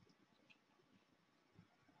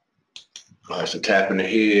 All right, so tapping the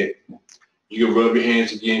head. You can rub your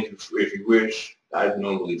hands again if you wish. I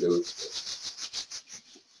normally do.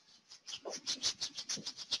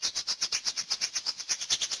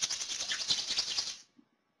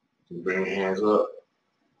 Bring your hands up.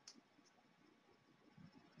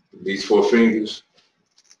 These 4 fingers.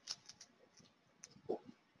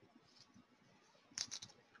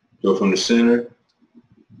 Go from the center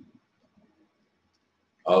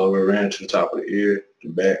all the way around to the top of the ear, the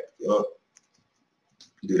back, up.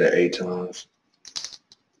 Do that 8 times.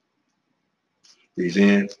 Breathe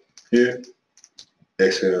in, here.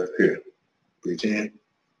 Exhale, here. Breathe in.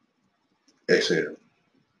 Exhale.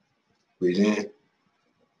 Breathe in.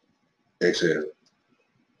 Exhale.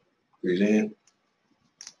 Breathe in.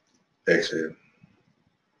 Exhale.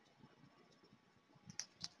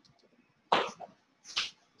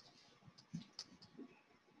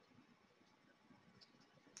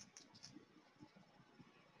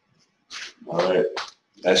 All right.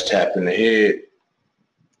 That's tapping the head.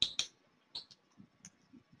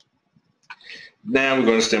 Now we're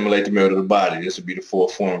going to stimulate the middle of the body. This would be the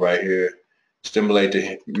 4th form right here. Stimulate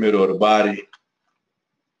the middle of the body.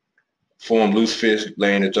 Form loose fists,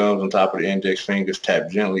 laying the thumbs on top of the index fingers.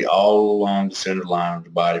 Tap gently all along the center line of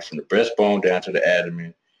the body from the breastbone down to the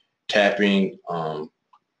abdomen. Tapping,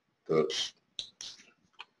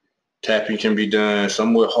 tapping can be done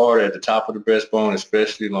somewhat hard at the top of the breastbone,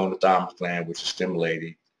 especially along the thymus gland, which is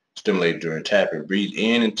stimulated during tapping. Breathe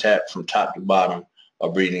in and tap from top to bottom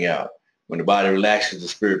or breathing out. When the body relaxes, the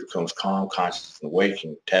spirit becomes calm, conscious, and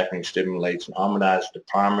awakened. Tapping stimulates and harmonizes the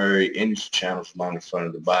primary energy channels along the front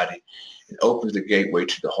of the body and opens the gateway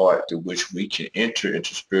to the heart through which we can enter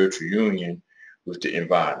into spiritual union with the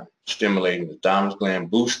environment. Stimulating the thymus gland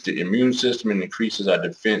boosts the immune system and increases our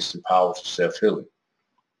defense and powers of self-healing.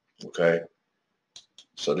 Okay,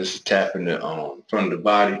 so this is tapping the front of the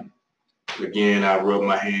body. Again, I rub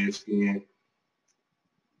my hands in.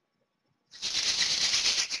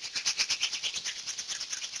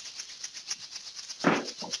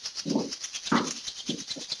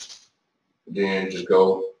 Then just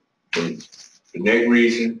go from the neck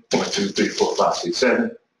region. 1, 2, 3, 4, 5, 6, 7.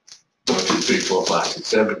 1, 2, 3, 4, 5, 6,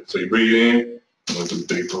 7. So you breathe in. 1, 2,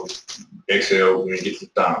 3, 4. Exhale when you get to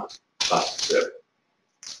the thumbs. 5, 6, 7.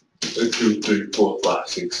 1, 2, 3, 4, 5,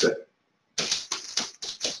 6, 7.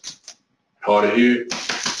 Harder here,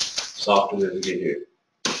 softer as it get here.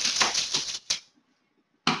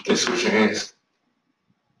 Then switch your hands.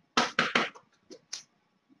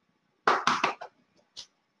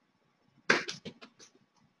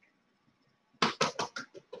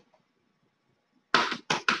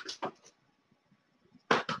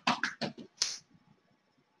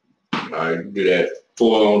 All right, do that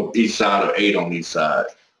 4 on each side or 8 on each side.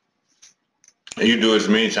 And you do it as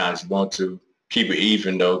many times as you want to. Keep it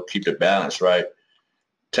even though, keep the balance right.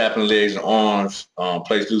 Tapping the legs and arms.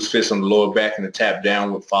 Place loose fists on the lower back and the tap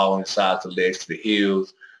downward, following the sides of the legs to the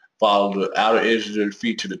heels. Follow the outer edges of the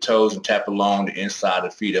feet to the toes and tap along the inside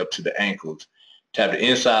of the feet up to the ankles. Tap the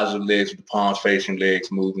insides of the legs with the palms facing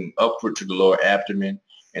legs, moving upward to the lower abdomen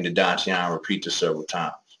and the dantian. Repeat this several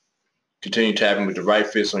times. Continue tapping with the right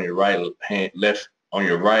fist on your right hand, left on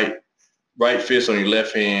your right right fist on your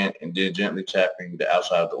left hand, and then gently tapping the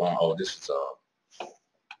outside of the arm. Oh, this is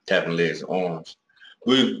tapping legs and arms.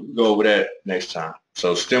 We'll go over that next time.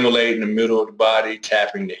 So stimulating the middle of the body,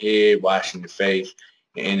 tapping the head, washing the face,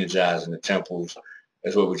 and energizing the temples.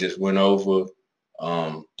 That's what we just went over.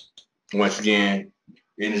 Once again,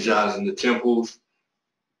 energizing the temples,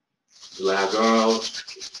 the labioles,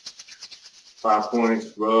 5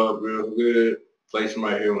 points, rub real good. Place them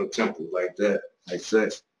right here on the temple like that, like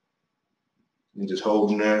such. And just hold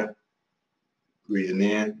them there, breathing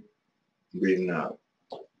in, breathing out.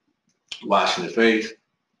 Washing the face,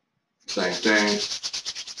 same thing,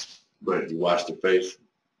 but you wash the face,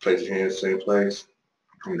 place your hands same place,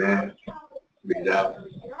 come down, breathe out,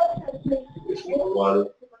 get some more water,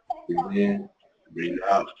 breathe in, breathe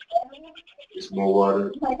out, get some more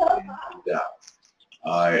water, breathe out.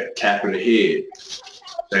 All right, tapping the head,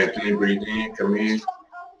 same thing, breathe in, come in,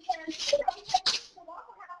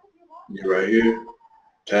 get right here,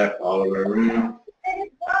 tap all the way around,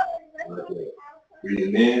 like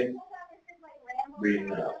breathing in,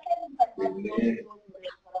 breathing out, breathing in,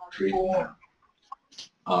 breathing out.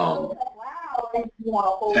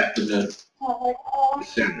 Tapping the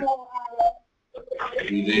center.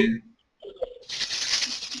 Breathe in,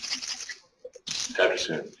 tap the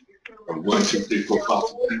center. From 1, 2, 3, 4, 5,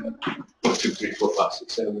 6, 7. 1, 2, 3, 4, 5,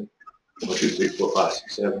 6, 7. 1, 2, 3, 4, 5,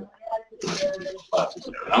 6, 7. 1, 2, 3, 4, 5, 6,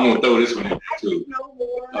 7. I'm gonna throw this one in there too.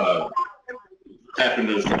 Tapping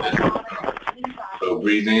the so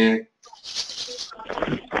breathe in.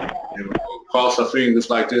 And we'll cross our fingers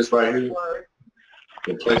like this right here.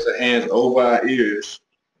 And place our hands over our ears.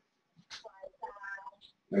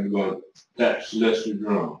 And we're going to tap celestial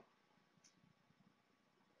drum.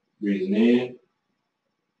 Breathing in.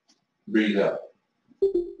 Breathe out.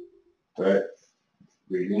 Right?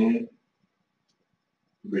 Breathe in.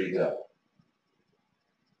 Breathe out.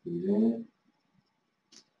 Breathe in.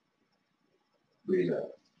 Breathe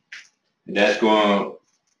out. And that's going to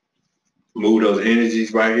move those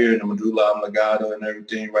energies right here, the medulla oblongata and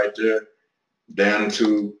everything right there, down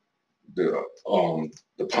into the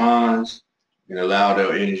pons, and allow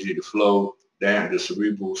that energy to flow down, the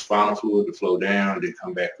cerebral spinal fluid to flow down, then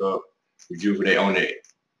come back up, rejuvenate on the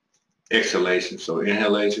exhalation. So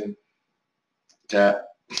inhalation, tap,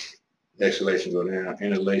 exhalation, go down,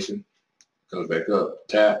 inhalation, comes back up,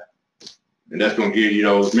 tap. And that's going to give you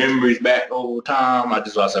those memories back over time. I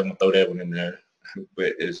just was going to throw that one in there.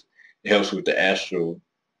 But it helps with the astral,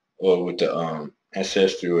 or with the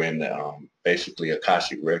ancestral and the basically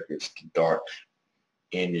Akashic records, dark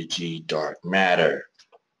energy, dark matter.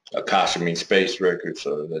 Akasha means space records,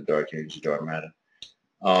 so the dark energy, dark matter.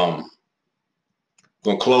 Gonna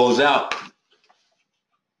close out.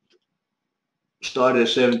 Started at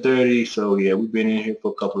 7:30, so yeah, we've been in here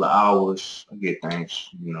for a couple of hours. I get thanks,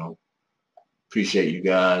 appreciate you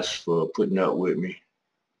guys for putting up with me.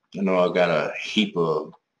 I know I got a heap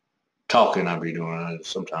of talking I be doing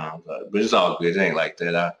sometimes, but it's all good. It ain't like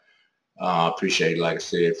that. I appreciate, like I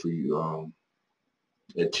said, for you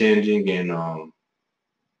attending and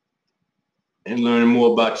learning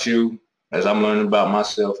more about you as I'm learning about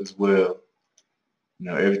myself as well.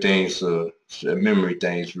 Everything's a memory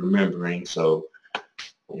thing, it's remembering. So,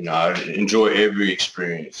 I enjoy every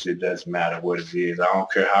experience. It doesn't matter what it is. I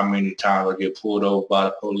don't care how many times I get pulled over by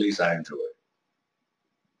the police, I enjoy it.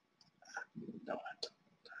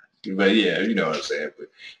 But yeah, you know what I'm saying. But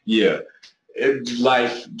yeah,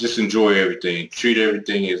 life, just enjoy everything. Treat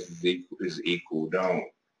everything as equal.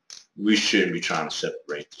 We shouldn't be trying to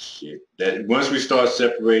separate the shit. That once we start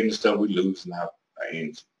separating the stuff, we losing our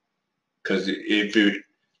energy. Because if it,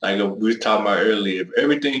 like we were talking about earlier, if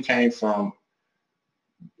everything came from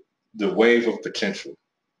the wave of potential,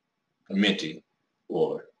 a menti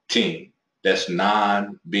or team, that's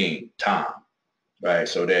non-being, time, right?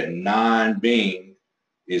 So that non-being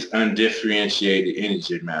is undifferentiated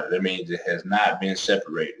energy matter. That means it has not been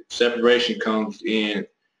separated. Separation comes in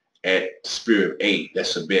at spirit of 8,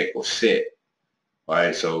 that's Sebek or Set. All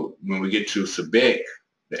right, so when we get to Sebek,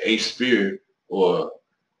 the 8th spirit, or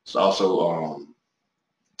it's also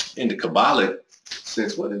in the Kabbalic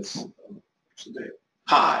sense, what is Sebek?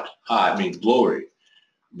 Had means glory.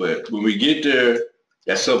 But when we get there,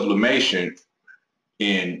 that sublimation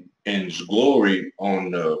in glory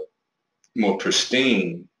on the more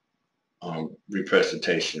pristine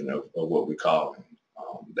representation of what we call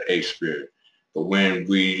the 8th spirit. But when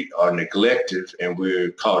we are neglective and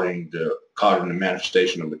we're caught in the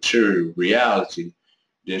manifestation of material reality,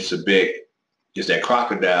 then Sebek is that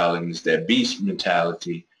crocodile and it's that beast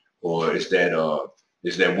mentality, or is that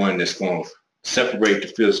one that's going to separate the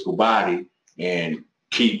physical body and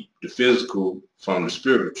keep the physical from the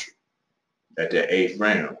spiritual. at that 8th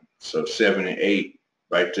realm. So 7 and 8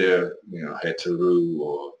 right there, Heteru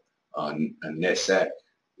or a Netsak,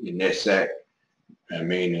 Netsak,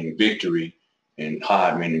 meaning victory, and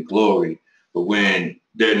Hod meaning glory. But when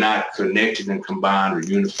they're not connected and combined or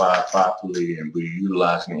unified properly, and we're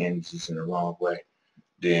utilizing the energies in the wrong way,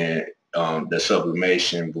 then the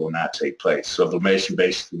sublimation will not take place. Sublimation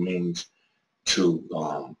basically means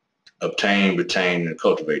to obtain, retain, and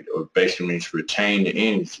cultivate, or basically means retain the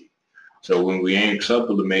energy. So when we ain't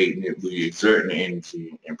sublimating it, we exerting the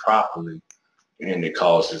energy improperly, and it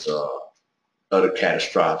causes other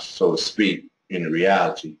catastrophes, so to speak, in the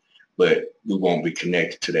reality. But we won't be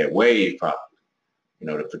connected to that wave properly,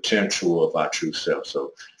 the potential of our true self.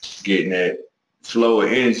 So getting that flow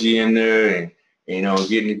of energy in there and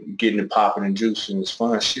getting it popping and juicing is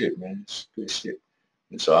fun shit, man. It's good shit.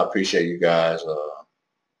 And so I appreciate you guys.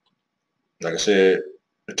 Like I said,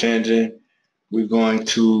 attending. We're going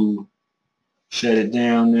to shut it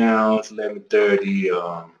down now. It's 11:30.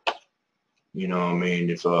 You know what I mean?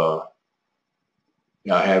 If y'all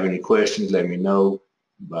have any questions, let me know.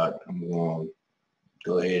 But I'm going to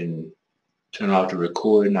go ahead and turn off the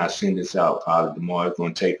recording. I'll send this out probably tomorrow. It's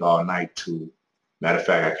going to take all night to. Matter of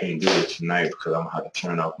fact, I can't do it tonight because I'm going to have to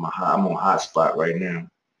turn off I'm on hotspot right now.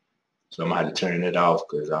 So I'm going to have to turn it off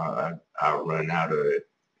because I'll run out of it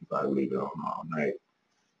if I leave it on all night.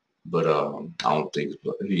 But I don't think,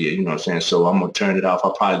 yeah, you know what I'm saying? So I'm going to turn it off.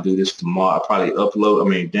 I'll probably do this tomorrow. I'll probably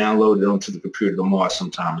download it onto the computer tomorrow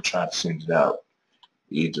sometime and try to send it out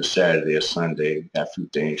either Saturday or Sunday. Got a few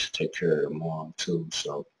things to take care of tomorrow too.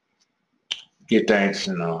 So get thanks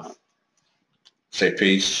and say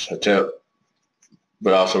peace, hotel.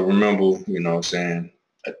 But also remember, you know what I'm saying,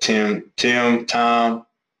 a time,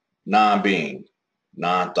 non-being,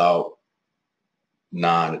 non-thought,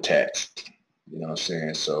 non-attached. You know what I'm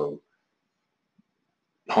saying? So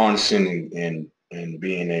harnessing and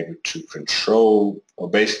being able to control, or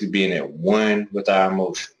basically being at one with our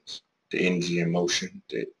emotions, the energy and motion,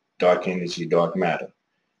 the dark energy, dark matter.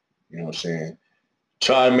 You know what I'm saying?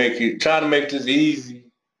 Try to make this easy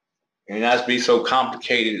and not be so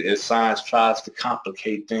complicated as science tries to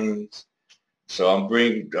complicate things. So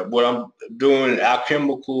what I'm doing,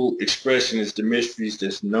 alchemical expression is the mysteries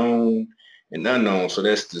that's known and unknown. So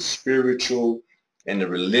that's the spiritual and the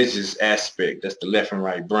religious aspect. That's the left and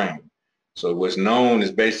right brain. So what's known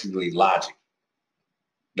is basically logic,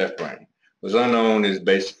 left brain. What's unknown is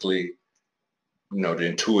basically, the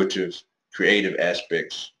intuitive, creative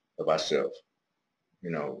aspects of ourselves,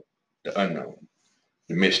 the unknown,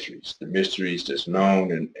 the mysteries that's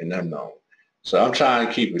known and unknown. So I'm trying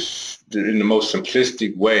to keep it in the most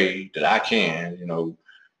simplistic way that I can,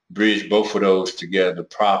 bridge both of those together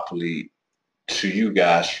properly to you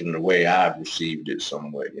guys from the way I've received it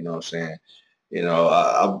somewhat, you know what I'm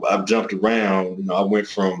saying? I've jumped around, I went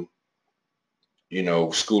from,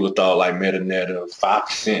 school of thought like meta,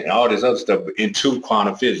 5%, and all this other stuff into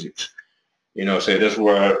quantum physics. So that's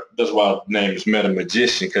why the name is meta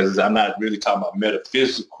magician, because I'm not really talking about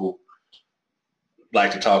metaphysical,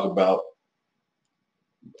 like to talk about.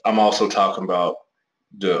 I'm also talking about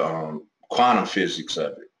the quantum physics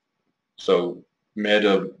of it. So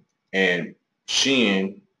meta and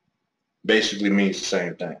shin basically means the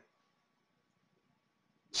same thing.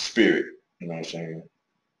 Spirit, you know what I'm saying?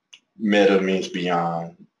 Meta means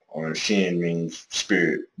beyond, or shin means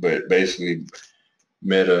spirit, but basically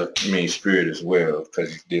meta means spirit as well,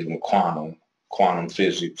 because it's dealing with quantum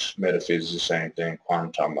physics, metaphysics, the same thing.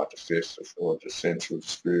 Quantum talking about the fifth or the central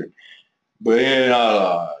spirit. But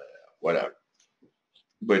whatever.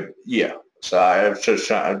 But yeah, so I just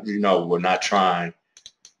we're not trying.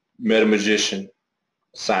 Meta magician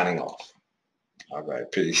signing off. All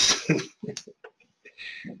right, peace.